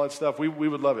swimming and all that stuff." We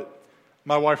would love it.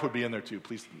 My wife would be in there too,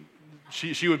 please.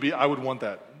 She would be, I would want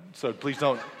that. So please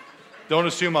don't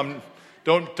assume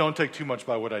don't take too much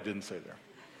by what I didn't say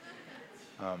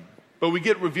there. But we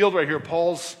get revealed right here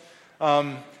Paul's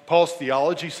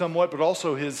theology somewhat, but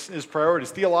also his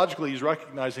priorities. Theologically, he's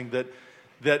recognizing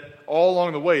that all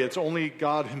along the way, it's only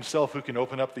God himself who can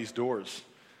open up these doors.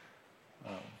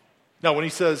 Now, when he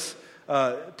says,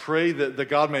 pray that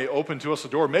God may open to us a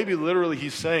door, maybe literally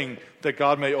he's saying that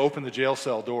God may open the jail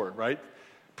cell door, right?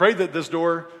 Pray that this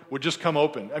door would just come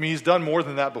open. I mean, he's done more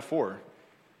than that before.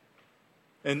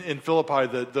 In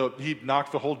Philippi, he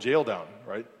knocked the whole jail down,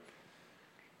 right?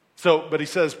 So, but he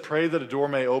says, pray that a door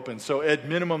may open. So at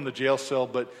minimum, the jail cell,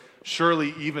 but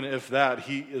surely even if that,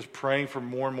 he is praying for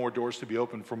more and more doors to be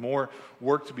opened, for more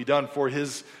work to be done, for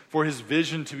his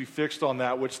vision to be fixed on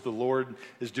that which the Lord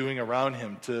is doing around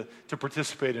him, to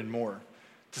participate in more.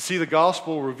 To see the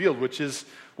gospel revealed, which is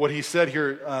what he said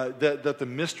here, that the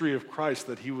mystery of Christ,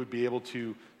 that he would be able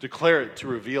to declare it, to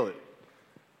reveal it.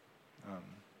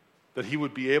 That he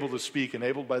would be able to speak,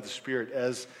 enabled by the Spirit,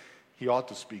 as he ought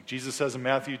to speak. Jesus says in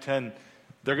Matthew 10,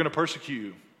 they're going to persecute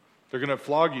you. They're going to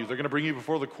flog you. They're going to bring you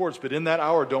before the courts. But in that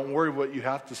hour, don't worry what you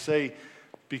have to say,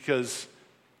 because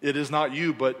it is not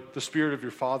you, but the Spirit of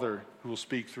your Father who will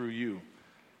speak through you.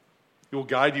 He will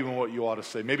guide you in what you ought to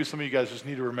say. Maybe some of you guys just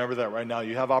need to remember that right now.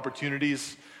 You have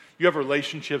opportunities. You have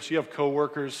relationships. You have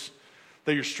coworkers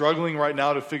that you're struggling right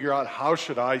now to figure out, how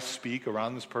should I speak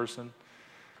around this person?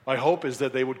 My hope is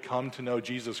that they would come to know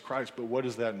Jesus Christ. But what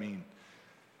does that mean?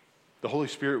 The Holy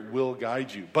Spirit will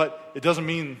guide you. But it doesn't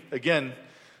mean, again,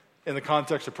 in the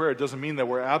context of prayer, it doesn't mean that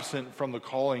we're absent from the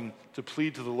calling to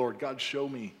plead to the Lord. God, show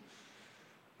me.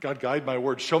 God, guide my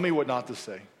words. Show me what not to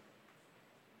say.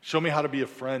 Show me how to be a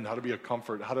friend, how to be a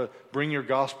comfort, how to bring your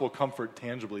gospel comfort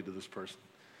tangibly to this person.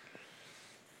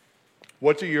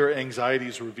 What do your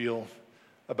anxieties reveal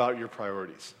about your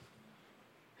priorities?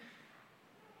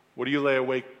 What do you lay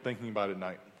awake thinking about at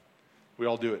night? We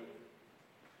all do it.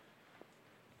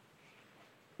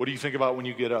 What do you think about when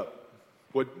you get up?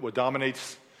 What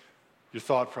dominates your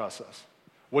thought process?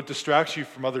 What distracts you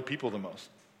from other people the most?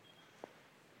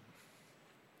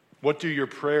 What do your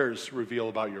prayers reveal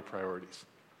about your priorities?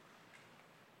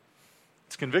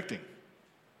 It's convicting.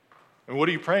 And what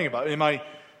are you praying about? Am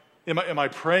I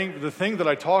praying, the thing that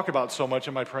I talk about so much,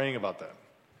 am I praying about that?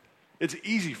 It's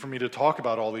easy for me to talk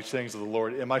about all these things of the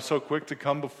Lord. Am I so quick to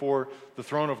come before the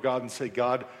throne of God and say,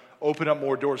 God, open up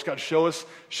more doors. God, show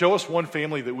us one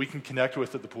family that we can connect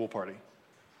with at the pool party.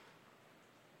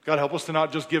 God, help us to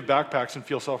not just give backpacks and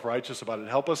feel self-righteous about it.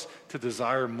 Help us to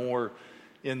desire more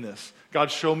in this. God,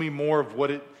 show me more of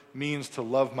what it means to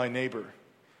love my neighbor.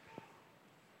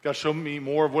 God, show me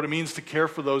more of what it means to care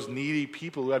for those needy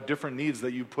people who have different needs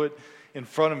that you put in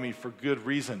front of me for good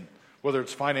reason, whether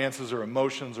it's finances or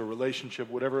emotions or relationship,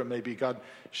 whatever it may be. God,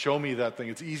 show me that thing.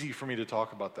 It's easy for me to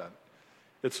talk about that.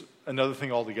 It's another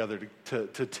thing altogether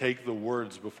to take the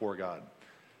words before God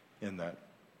in that.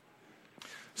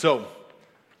 So,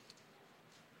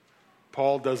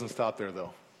 Paul doesn't stop there,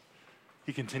 though.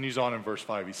 He continues on in verse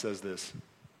 5. He says this: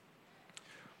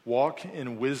 walk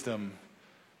in wisdom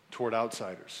toward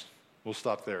outsiders. We'll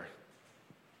stop there.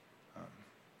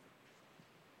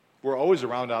 We're always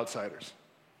around outsiders.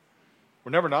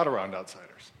 We're never not around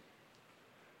outsiders.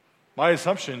 My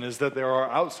assumption is that there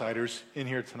are outsiders in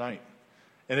here tonight.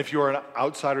 And if you are an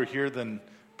outsider here, then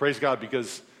praise God,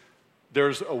 because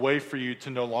there's a way for you to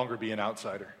no longer be an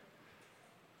outsider.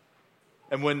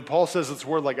 And when Paul says it's a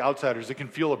word like outsiders, it can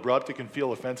feel abrupt, it can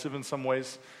feel offensive in some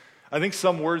ways. I think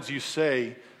some words you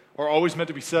say are always meant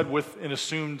to be said with an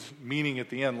assumed meaning at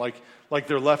the end, like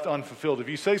they're left unfulfilled. If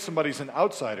you say somebody's an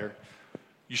outsider,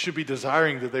 you should be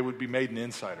desiring that they would be made an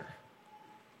insider,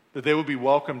 that they would be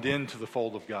welcomed into the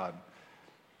fold of God.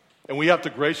 And we have to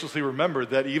graciously remember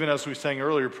that, even as we sang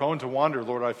earlier, prone to wander,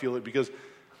 Lord, I feel it, because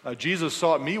Jesus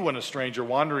sought me when a stranger,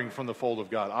 wandering from the fold of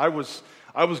God. I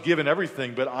was given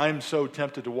everything, but I'm so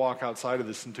tempted to walk outside of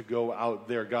this and to go out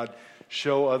there. God,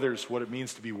 show others what it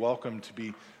means to be welcomed, to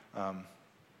be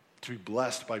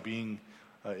blessed by being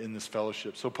in this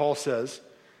fellowship. So Paul says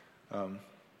to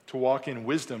walk in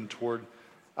wisdom toward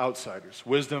outsiders.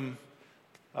 Wisdom,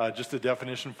 just a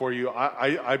definition for you,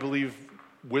 I believe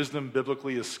wisdom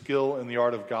biblically is skill in the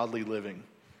art of godly living.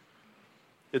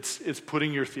 It's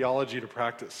putting your theology to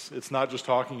practice. It's not just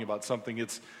talking about something.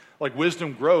 It's like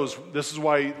wisdom grows. This is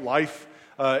why life,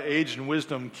 age, and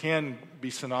wisdom can be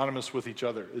synonymous with each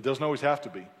other. It doesn't always have to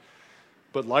be.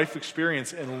 But life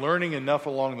experience and learning enough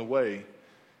along the way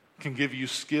can give you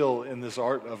skill in this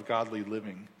art of godly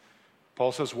living.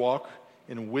 Paul says, walk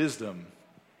in wisdom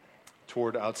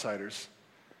toward outsiders.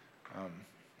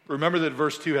 Remember that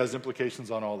verse 2 has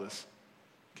implications on all this.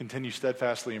 Continue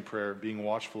steadfastly in prayer, being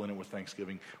watchful in it with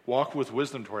thanksgiving. Walk with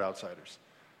wisdom toward outsiders.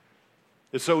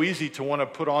 It's so easy to want to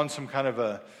put on some kind of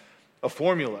a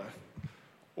formula,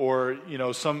 or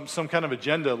some kind of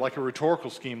agenda, like a rhetorical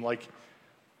scheme, like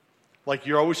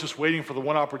you're always just waiting for the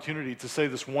one opportunity to say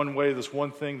this one way, this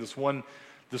one thing, this one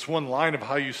this one line of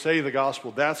how you say the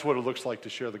gospel, that's what it looks like to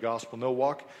share the gospel. No,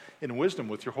 walk in wisdom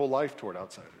with your whole life toward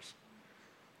outsiders.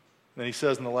 And then he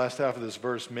says in the last half of this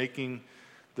verse, making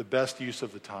the best use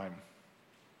of the time.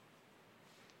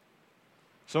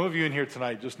 Some of you in here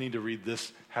tonight just need to read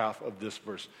this half of this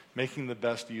verse, making the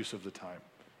best use of the time.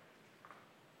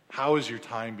 How is your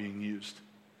time being used?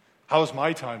 How is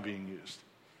my time being used?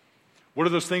 What are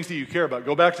those things that you care about?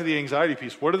 Go back to the anxiety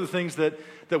piece. What are the things that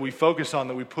we focus on,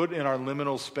 that we put in our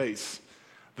liminal space?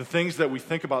 The things that we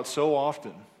think about so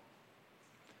often.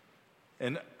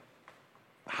 And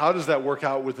how does that work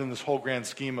out within this whole grand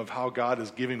scheme of how God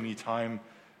is giving me time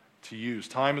to use?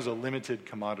 Time is a limited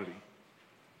commodity.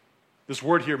 This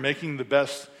word here, making the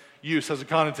best use, has a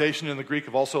connotation in the Greek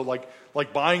of also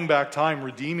like buying back time,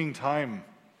 redeeming time.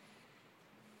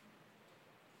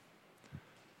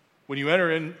 When you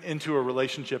enter into a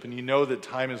relationship and you know that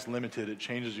time is limited, it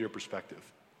changes your perspective.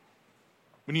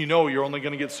 When you know you're only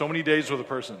going to get so many days with a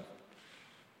person,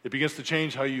 it begins to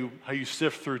change how you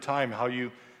sift through time, how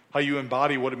you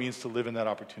embody what it means to live in that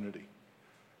opportunity.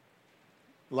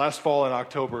 Last fall in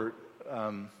October,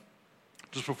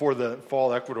 just before the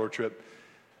fall Ecuador trip,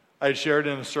 I had shared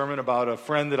in a sermon about a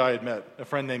friend that I had met, a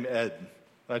friend named Ed.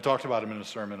 And I talked about him in a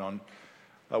sermon on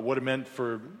what it meant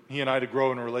for he and I to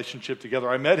grow in a relationship together.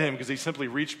 I met him because he simply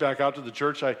reached back out to the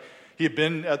church. He had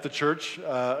been at the church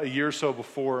a year or so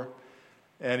before,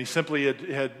 and he simply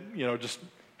had just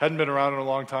hadn't been around in a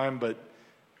long time, but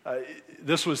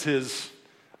this was his,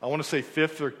 I want to say,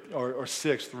 fifth or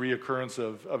sixth reoccurrence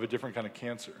of a different kind of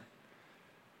cancer.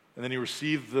 And then he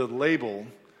received the label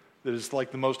that is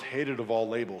like the most hated of all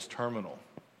labels, terminal.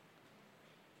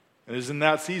 And it is in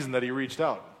that season that he reached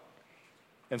out.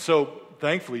 And so,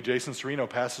 thankfully, Jason Serino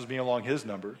passes me along his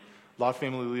number, Lot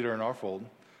family leader in our fold,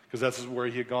 because that's where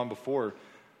he had gone before.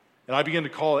 And I began to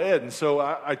call Ed. And so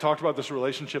I talked about this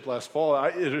relationship last fall.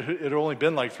 It had only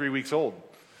been like 3 weeks old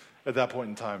at that point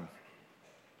in time.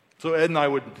 So Ed and I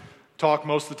would talk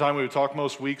most of the time. We would talk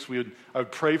most weeks. I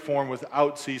would pray for him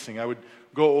without ceasing. I would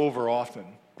go over often.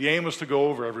 The aim was to go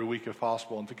over every week if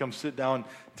possible and to come sit down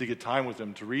to get time with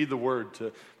him, to read the Word,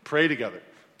 to pray together,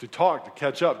 to talk, to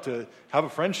catch up, to have a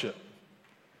friendship.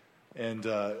 And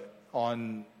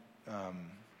on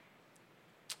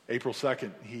April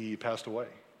 2nd, he passed away.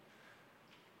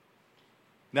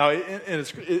 Now, and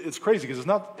it's crazy because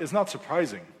it's not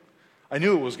surprising. I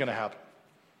knew it was going to happen.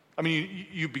 I mean,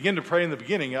 you begin to pray in the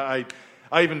beginning. I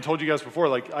even told you guys before,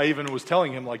 I even was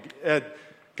telling him, Ed,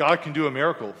 God can do a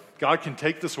miracle. God can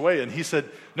take this away. And he said,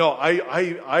 no,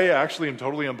 I actually am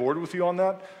totally on board with you on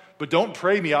that. But don't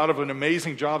pray me out of an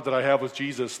amazing job that I have with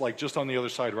Jesus, just on the other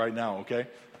side right now, okay?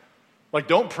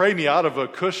 Don't pray me out of a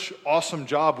cush, awesome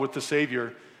job with the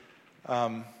Savior.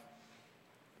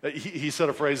 He said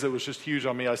a phrase that was just huge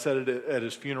on me. I said it at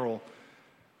his funeral,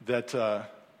 that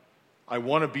I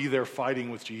want to be there fighting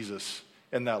with Jesus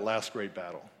in that last great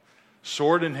battle.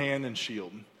 Sword in hand and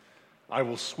shield. I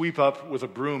will sweep up with a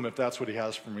broom if that's what he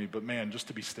has for me. But man, just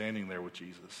to be standing there with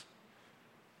Jesus.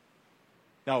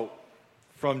 Now,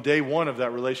 from day one of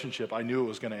that relationship, I knew it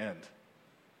was going to end.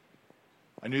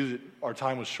 I knew that our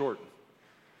time was short.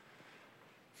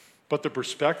 But the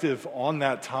perspective on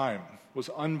that time was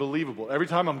unbelievable. Every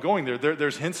time I'm going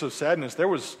there's hints of sadness. There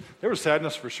was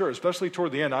sadness for sure, especially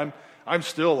toward the end. I'm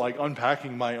still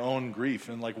unpacking my own grief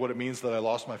and what it means that I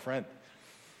lost my friend.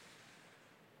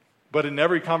 But in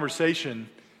every conversation,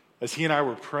 as he and I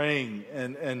were praying,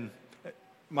 and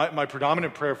my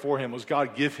predominant prayer for him was,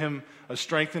 God, give him a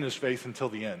strength in his faith until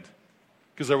the end.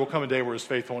 Because there will come a day where his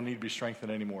faith won't need to be strengthened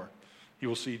anymore. He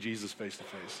will see Jesus face to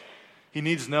face. He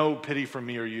needs no pity from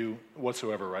me or you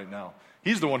whatsoever right now.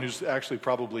 He's the one who's actually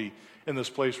probably in this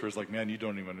place where it's man, you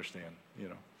don't even understand,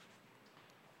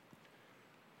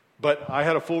 But I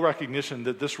had a full recognition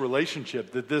that this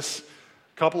relationship, that this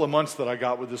couple of months that I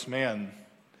got with this man,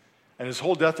 and his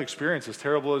whole death experience, as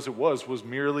terrible as it was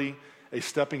merely a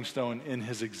stepping stone in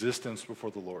his existence before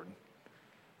the Lord.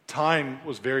 Time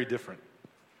was very different.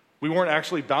 We weren't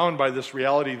actually bound by this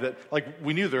reality that,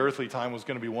 we knew the earthly time was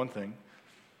going to be one thing,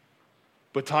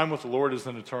 but time with the Lord is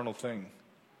an eternal thing.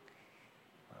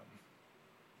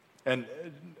 And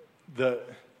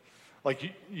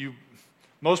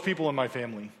most people in my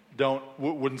family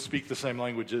wouldn't speak the same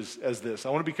language as this. I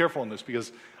want to be careful in this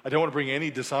because I don't want to bring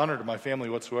any dishonor to my family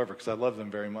whatsoever because I love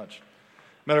them very much.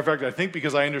 Matter of fact, I think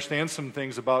because I understand some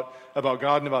things about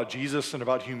God and about Jesus and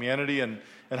about humanity and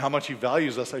how much he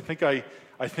values us, I think I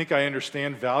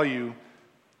understand value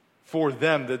for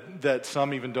them that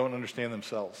some even don't understand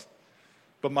themselves.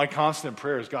 But my constant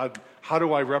prayer is, God, how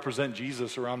do I represent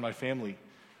Jesus around my family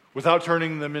without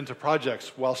turning them into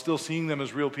projects while still seeing them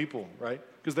as real people, right?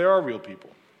 because they are real people,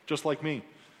 just like me.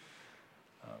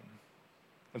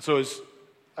 And so as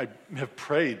I have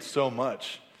prayed so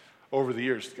much over the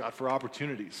years, God, for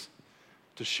opportunities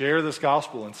to share this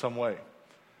gospel in some way,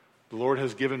 the Lord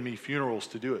has given me funerals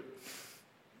to do it.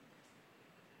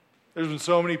 There's been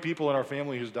so many people in our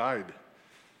family who's died.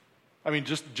 I mean,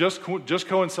 just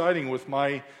coinciding with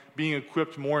my being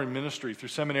equipped more in ministry through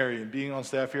seminary and being on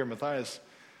staff here at Matthias,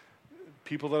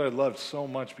 people that I loved so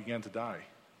much began to die.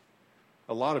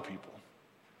 A lot of people.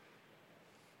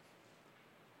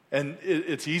 And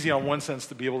it's easy on one sense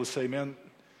to be able to say, man,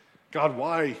 God,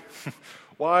 why?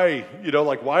 Why?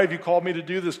 Why have you called me to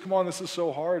do this? Come on, this is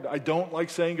so hard. I don't like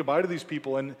saying goodbye to these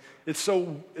people. And it's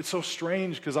so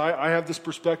strange because I have this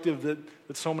perspective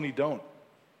that so many don't.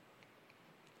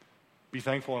 Be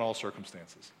thankful in all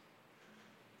circumstances.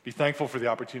 Be thankful for the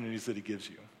opportunities that he gives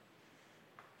you.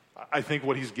 I think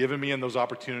what he's given me in those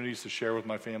opportunities to share with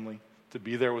my family, to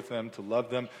be there with them, to love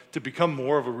them, to become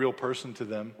more of a real person to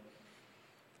them,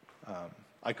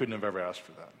 I couldn't have ever asked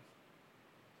for that.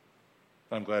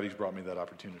 I'm glad he's brought me that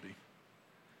opportunity.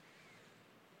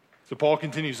 So Paul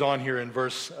continues on here in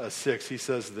verse 6. He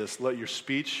says this, let your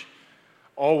speech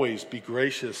always be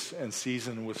gracious and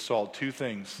seasoned with salt. Two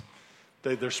things.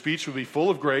 Their speech would be full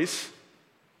of grace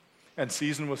and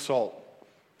seasoned with salt.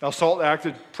 Now, salt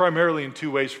acted primarily in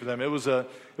two ways for them. It was a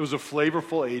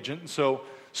flavorful agent. So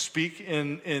speak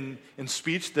in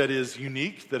speech that is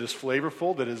unique, that is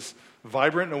flavorful, that is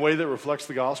vibrant in a way that reflects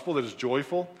the gospel, that is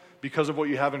joyful because of what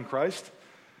you have in Christ.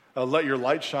 Let your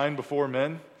light shine before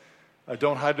men.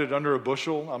 Don't hide it under a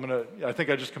bushel. I think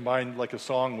I just combined like a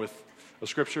song with a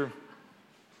scripture.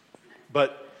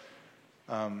 But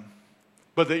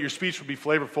that your speech would be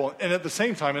flavorful. And at the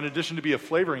same time, in addition to be a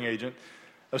flavoring agent,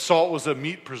 salt was a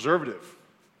meat preservative.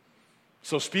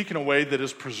 So speak in a way that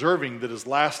is preserving, that is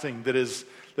lasting, that is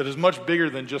much bigger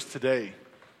than just today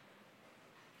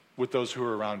with those who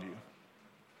are around you.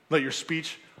 Let your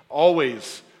speech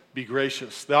always be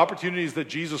gracious. The opportunities that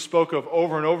Jesus spoke of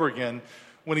over and over again,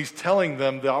 when he's telling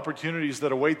them the opportunities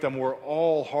that await them were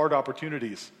all hard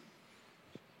opportunities.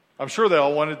 I'm sure they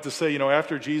all wanted to say,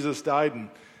 after Jesus died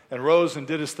and rose and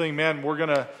did his thing, man, we're going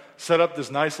to set up this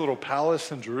nice little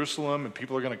palace in Jerusalem and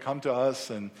people are going to come to us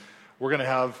and we're going to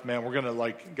have,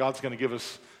 God's going to give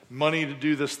us money to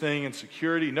do this thing and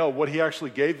security. No, what he actually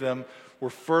gave them were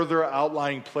further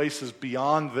outlying places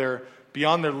beyond their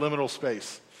liminal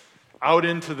space, out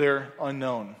into their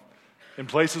unknown, in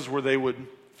places where they would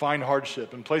find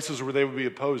hardship, in places where they would be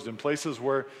opposed, in places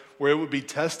where it would be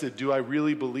tested. Do I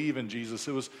really believe in Jesus?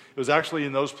 It was actually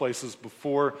in those places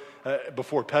before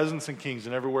peasants and kings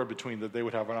and everywhere between that they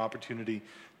would have an opportunity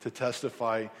to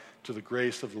testify to the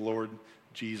grace of the Lord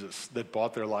Jesus that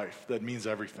bought their life. That means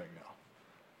everything now.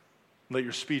 Let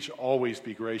your speech always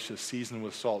be gracious, seasoned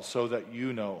with salt, so that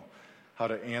you know how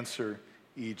to answer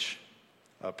each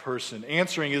person.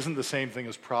 Answering isn't the same thing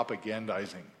as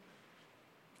propagandizing,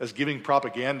 as giving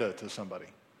propaganda to somebody.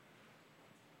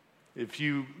 If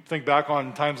you think back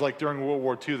on times like during World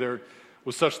War II, there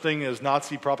was such thing as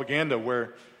Nazi propaganda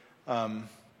where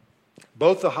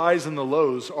both the highs and the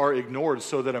lows are ignored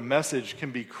so that a message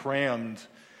can be crammed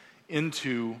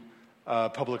into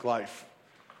public life,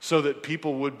 so that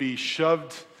people would be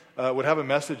would have a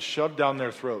message shoved down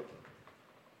their throat.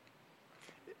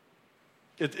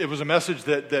 It was a message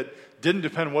that didn't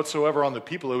depend whatsoever on the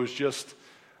people. It was just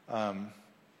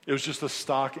a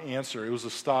stock answer. It was a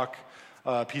stock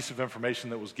piece of information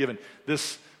that was given.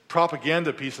 This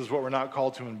propaganda piece is what we're not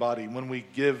called to embody. When we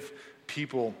give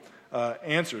people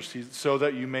answers, so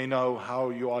that you may know how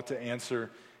you ought to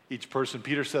answer each person.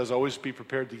 Peter says, always be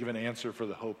prepared to give an answer for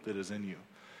the hope that is in you.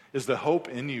 Is the hope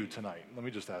in you tonight? Let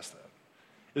me just ask that.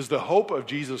 Is the hope of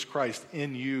Jesus Christ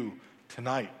in you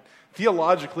tonight?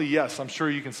 Theologically, yes, I'm sure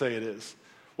you can say it is.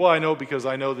 Well, I know because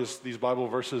I know these Bible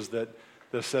verses that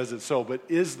says it so. But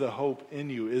is the hope in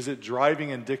you? Is it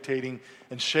driving and dictating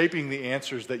and shaping the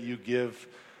answers that you give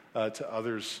to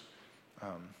others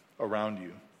around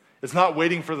you? It's not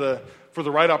waiting for the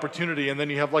right opportunity and then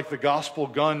you have like the gospel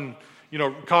gun,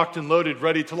 cocked and loaded,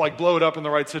 ready to like blow it up in the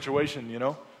right situation.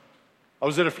 I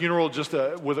was at a funeral just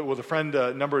with a friend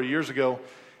a number of years ago,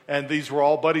 and these were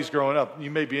all buddies growing up.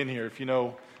 You may be in here if you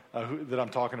know that I'm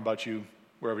talking about you,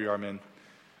 wherever you are, man.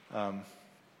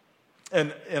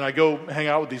 And I go hang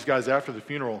out with these guys after the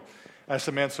funeral. And I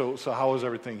said, man, so how was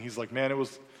everything? He's like, man, it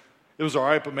was all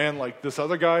right, but man, like this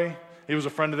other guy, he was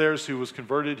a friend of theirs who was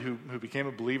converted, who became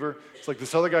a believer. It's like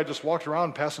this other guy just walked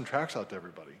around passing tracts out to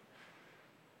everybody.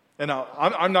 And now,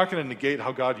 I'm not going to negate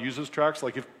how God uses tracts.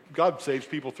 Like if God saves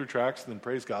people through tracts, then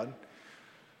praise God.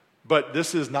 But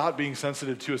this is not being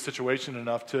sensitive to a situation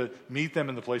enough to meet them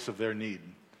in the place of their need.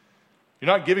 You're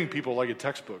not giving people like a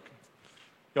textbook.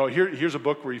 Here's a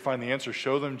book where you find the answer.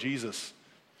 Show them Jesus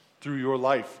through your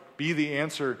life. Be the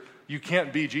answer. You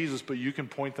can't be Jesus, but you can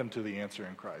point them to the answer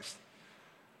in Christ.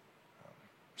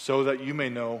 So that you may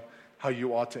know how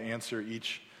you ought to answer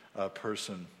each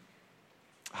person.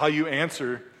 How you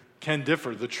answer can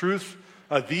differ. The truth,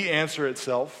 the answer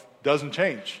itself, doesn't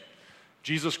change.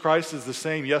 Jesus Christ is the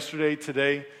same yesterday,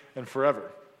 today, and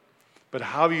forever. But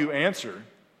how you answer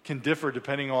can differ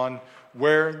depending on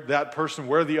where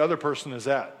the other person is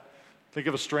at. Think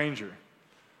of a stranger,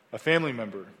 a family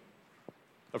member,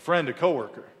 a friend, a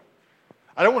coworker.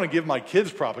 I don't want to give my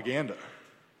kids propaganda.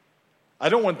 I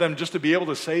don't want them just to be able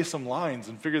to say some lines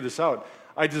and figure this out.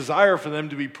 I desire for them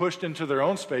to be pushed into their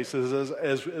own spaces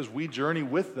as we journey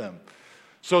with them,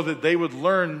 so that they would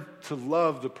learn to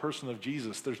love the person of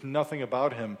Jesus. There's nothing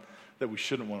about him that we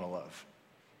shouldn't want to love,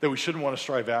 that we shouldn't want to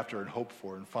strive after and hope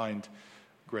for and find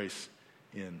grace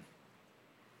in.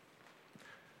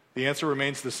 The answer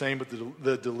remains the same, but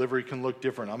the delivery can look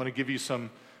different. I'm going to give you some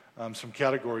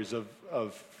categories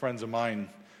of friends of mine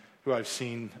who I've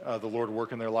seen the Lord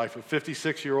work in their life. A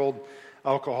 56-year-old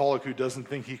alcoholic who doesn't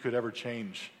think he could ever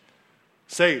change.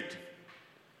 Saved.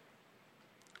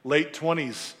 Late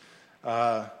 20s,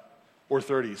 or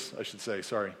 30s, I should say,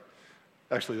 sorry.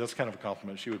 Actually, that's kind of a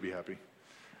compliment. She would be happy.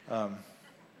 A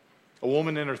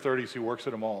woman in her 30s who works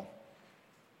at a mall.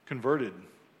 Converted.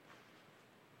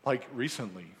 Like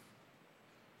recently.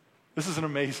 This is an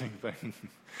amazing thing.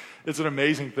 It's an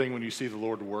amazing thing when you see the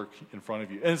Lord work in front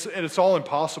of you. And it's all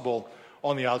impossible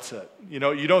on the outset. You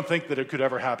don't think that it could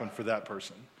ever happen for that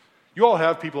person. You all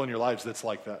have people in your lives that's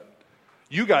like that.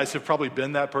 You guys have probably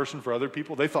been that person for other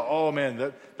people. They thought, oh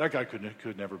man, that guy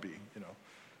could never be.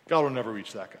 God will never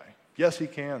reach that guy. Yes, he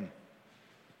can.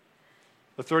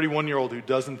 A 31-year-old who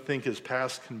doesn't think his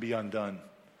past can be undone.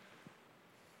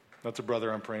 That's a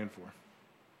brother I'm praying for.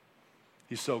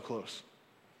 He's so close.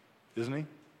 Isn't he?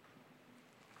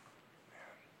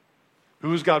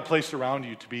 Who has God placed around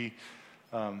you to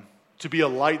be a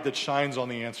light that shines on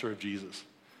the answer of Jesus?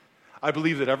 I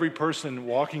believe that every person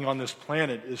walking on this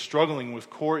planet is struggling with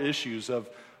core issues of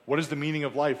what is the meaning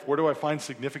of life? Where do I find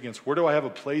significance? Where do I have a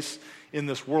place in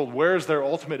this world? Where is their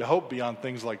ultimate hope beyond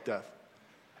things like death?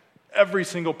 Every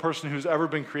single person who's ever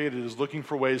been created is looking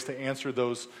for ways to answer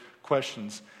those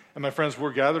questions. And my friends,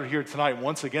 we're gathered here tonight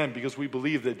once again because we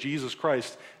believe that Jesus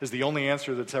Christ is the only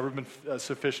answer that's ever been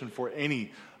sufficient for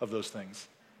any of those things.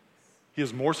 He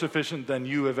is more sufficient than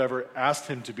you have ever asked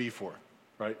him to be for,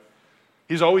 right?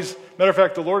 Matter of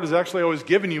fact, the Lord has actually always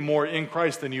given you more in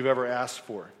Christ than you've ever asked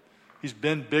for. He's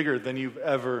been bigger than you've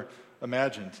ever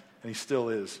imagined, and he still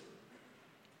is.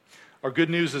 Our good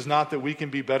news is not that we can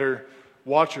be better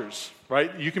watchers,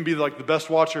 right? You can be like the best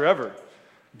watcher ever.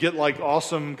 Get like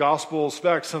awesome gospel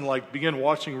specs and like begin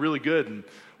watching really good and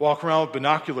walk around with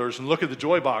binoculars and look at the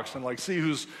joy box and like see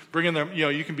who's bringing them.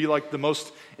 You can be like the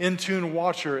most in-tune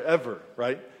watcher ever,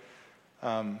 right?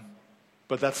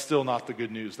 But that's still not the good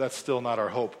news. That's still not our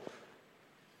hope.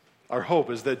 Our hope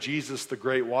is that Jesus, the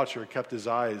great watcher, kept his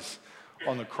eyes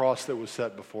on the cross that was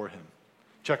set before him.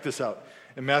 Check this out.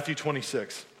 In Matthew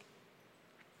 26,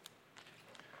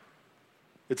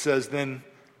 it says, then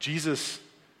Jesus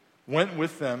went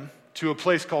with them to a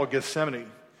place called Gethsemane,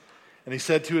 and he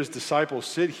said to his disciples,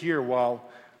 sit here while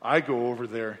I go over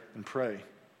there and pray.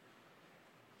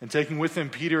 And taking with him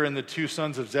Peter and the two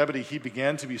sons of Zebedee, he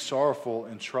began to be sorrowful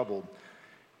and troubled.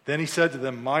 Then he said to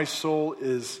them, my soul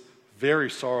is very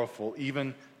sorrowful,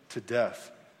 even to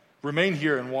death. Remain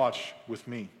here and watch with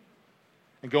me.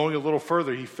 And going a little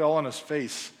further, he fell on his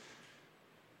face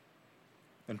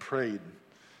and prayed,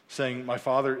 saying, my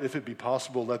Father, if it be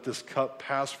possible, let this cup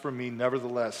pass from me.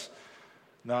 Nevertheless,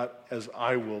 not as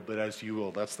I will, but as you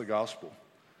will. That's the gospel.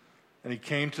 And he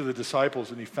came to the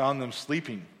disciples and he found them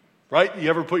sleeping. Right? You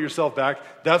ever put yourself back?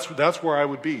 That's where I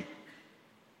would be.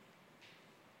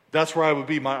 That's where I would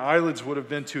be. My eyelids would have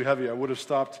been too heavy. I would have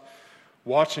stopped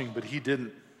watching, but he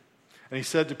didn't. And he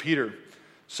said to Peter,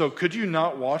 so could you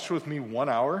not watch with me 1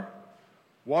 hour?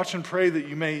 Watch and pray that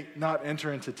you may not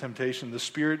enter into temptation. The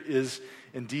spirit is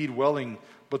indeed willing,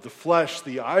 but the flesh,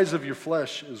 the eyes of your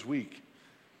flesh is weak.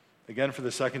 Again, for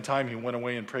the second time, he went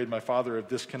away and prayed, my Father, if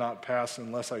this cannot pass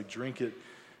unless I drink it,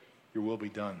 your will be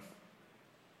done.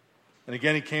 And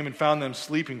again, he came and found them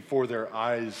sleeping, for their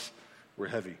eyes were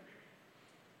heavy.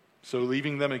 So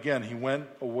leaving them again, he went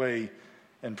away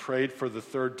and prayed for the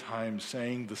third time,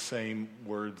 saying the same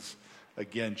words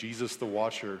again. Jesus, the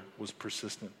watcher, was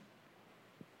persistent.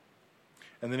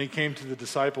 And then he came to the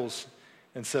disciples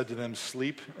and said to them,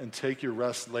 "Sleep and take your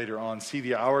rest later on. See,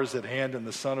 the hour is at hand, and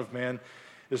the Son of Man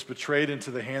is betrayed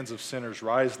into the hands of sinners.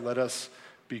 Rise, let us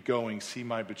be going. See,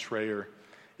 my betrayer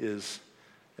is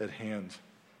at hand."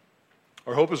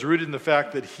 Our hope is rooted in the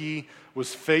fact that he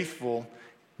was faithful,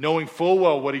 knowing full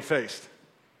well what he faced.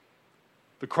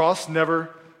 The cross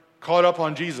never caught up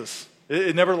on Jesus.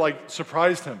 It never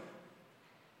surprised him.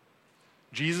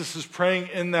 Jesus is praying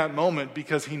in that moment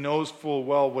because he knows full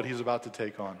well what he's about to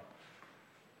take on.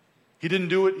 He didn't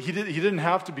do it. He didn't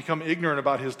have to become ignorant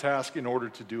about his task in order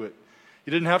to do it.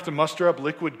 He didn't have to muster up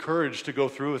liquid courage to go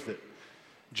through with it.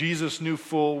 Jesus knew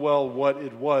full well what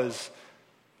it was,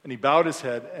 and he bowed his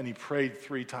head and he prayed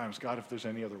 3 times, "God, if there's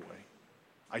any other way,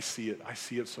 I see it. I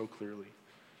see it so clearly."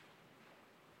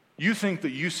 You think that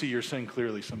you see your sin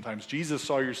clearly sometimes. Jesus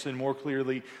saw your sin more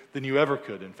clearly than you ever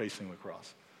could in facing the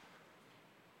cross.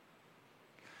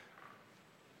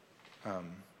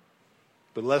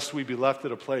 But lest we be left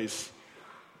at a place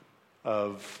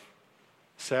of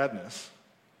sadness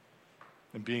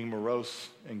and being morose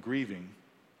and grieving,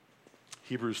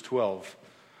 Hebrews 12,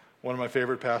 one of my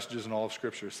favorite passages in all of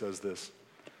Scripture, says this: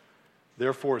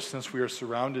 "Therefore, since we are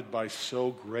surrounded by so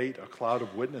great a cloud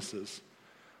of witnesses,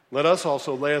 let us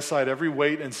also lay aside every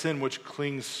weight and sin which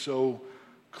clings so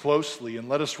closely, and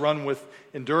let us run with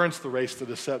endurance the race that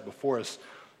is set before us,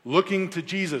 looking to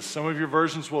Jesus." Some of your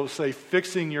versions will say,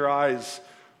 "Fixing your eyes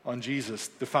on Jesus,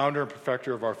 the founder and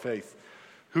perfecter of our faith,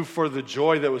 who for the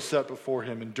joy that was set before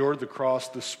him endured the cross,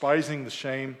 despising the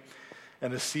shame,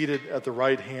 and is seated at the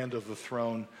right hand of the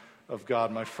throne of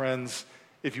God." My friends,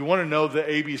 if you want to know the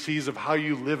ABCs of how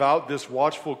you live out this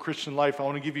watchful Christian life, I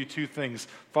want to give you 2 things.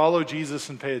 Follow Jesus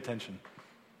and pay attention.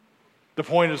 The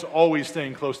point is always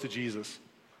staying close to Jesus.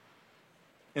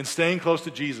 And staying close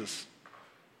to Jesus,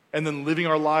 and then living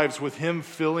our lives with him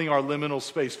filling our liminal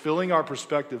space, filling our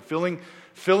perspective,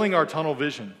 filling our tunnel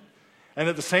vision. And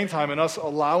at the same time, in us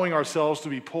allowing ourselves to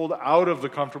be pulled out of the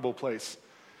comfortable place,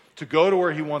 to go to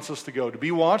where he wants us to go, to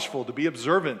be watchful, to be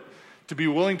observant, to be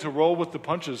willing to roll with the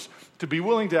punches, to be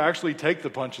willing to actually take the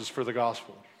punches for the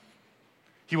gospel.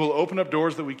 He will open up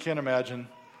doors that we can't imagine,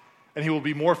 and he will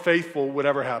be more faithful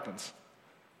whatever happens.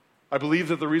 I believe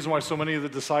that the reason why so many of the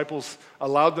disciples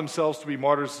allowed themselves to be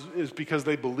martyrs is because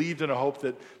they believed in a hope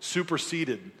that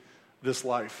superseded this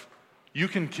life. You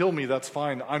can kill me, that's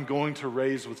fine. I'm going to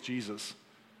raise with Jesus.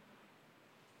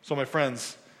 So my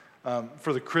friends,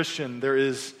 for the Christian, there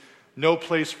is no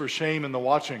place for shame in the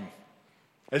watching.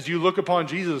 As you look upon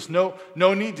Jesus, no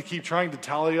need to keep trying to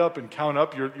tally up and count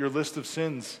up your list of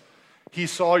sins. He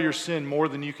saw your sin more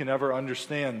than you can ever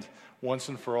understand once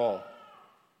and for all.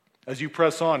 As you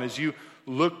press on, as you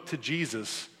look to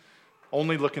Jesus,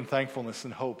 only look in thankfulness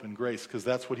and hope and grace, because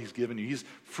that's what he's given you. He's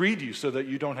freed you so that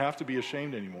you don't have to be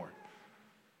ashamed anymore.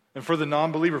 And for the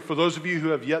non-believer, for those of you who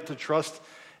have yet to trust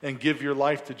and give your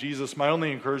life to Jesus, my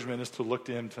only encouragement is to look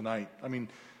to him tonight. I mean,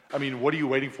 what are you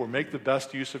waiting for? Make the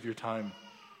best use of your time.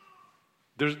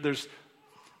 There's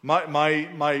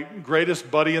my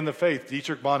greatest buddy in the faith,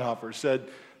 Dietrich Bonhoeffer, said,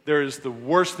 there is the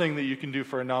worst thing that you can do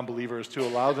for a non-believer is to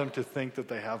allow them to think that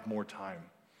they have more time.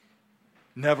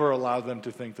 Never allow them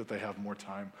to think that they have more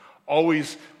time.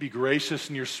 Always be gracious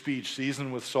in your speech,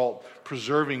 seasoned with salt,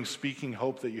 preserving, speaking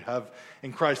hope that you have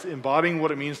in Christ, embodying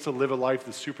what it means to live a life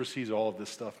that supersedes all of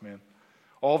this stuff, man.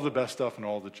 All of the best stuff and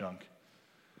all of the junk.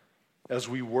 As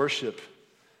we worship,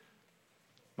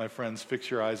 my friends, fix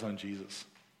your eyes on Jesus.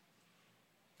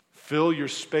 Fill your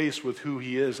space with who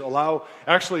he is. Allow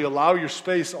your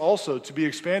space also to be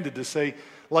expanded to say,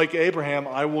 like Abraham,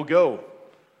 I will go.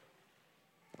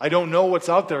 I don't know what's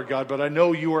out there, God, but I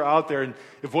know you are out there. And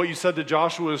if what you said to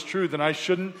Joshua is true, then I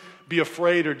shouldn't be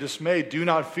afraid or dismayed. Do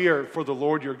not fear, for the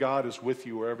Lord your God is with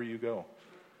you wherever you go.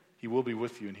 He will be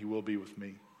with you, and he will be with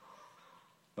me.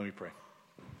 Let me pray.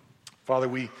 Father,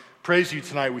 we praise you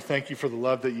tonight. We thank you for the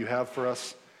love that you have for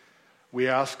us. We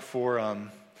ask for,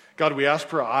 God, we ask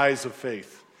for eyes of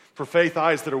faith, for faith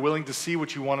eyes that are willing to see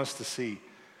what you want us to see,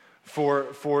 for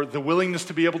the willingness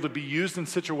to be able to be used in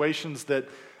situations that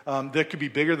could be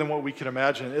bigger than what we can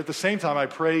imagine. At the same time, I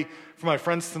pray for my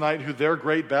friends tonight who their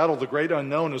great battle, the great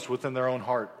unknown, is within their own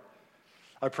heart.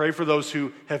 I pray for those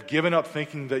who have given up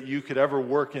thinking that you could ever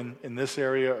work in this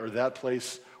area or that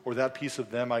place or that piece of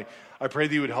them. I pray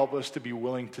that you would help us to be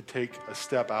willing to take a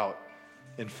step out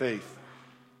in faith.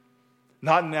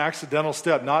 Not an accidental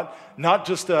step,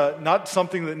 not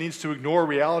something that needs to ignore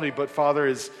reality, but Father,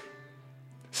 is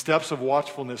steps of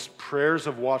watchfulness, prayers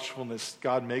of watchfulness.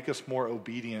 God, make us more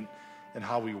obedient in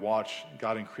how we watch.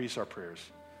 God, increase our prayers.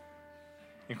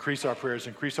 Increase our prayers.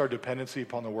 Increase our dependency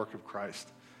upon the work of Christ.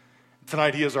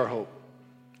 Tonight, he is our hope.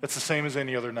 It's the same as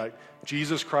any other night.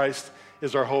 Jesus Christ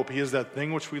is our hope. He is that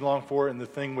thing which we long for and the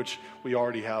thing which we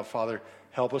already have. Father,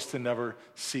 help us to never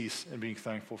cease in being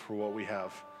thankful for what we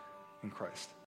have in Christ.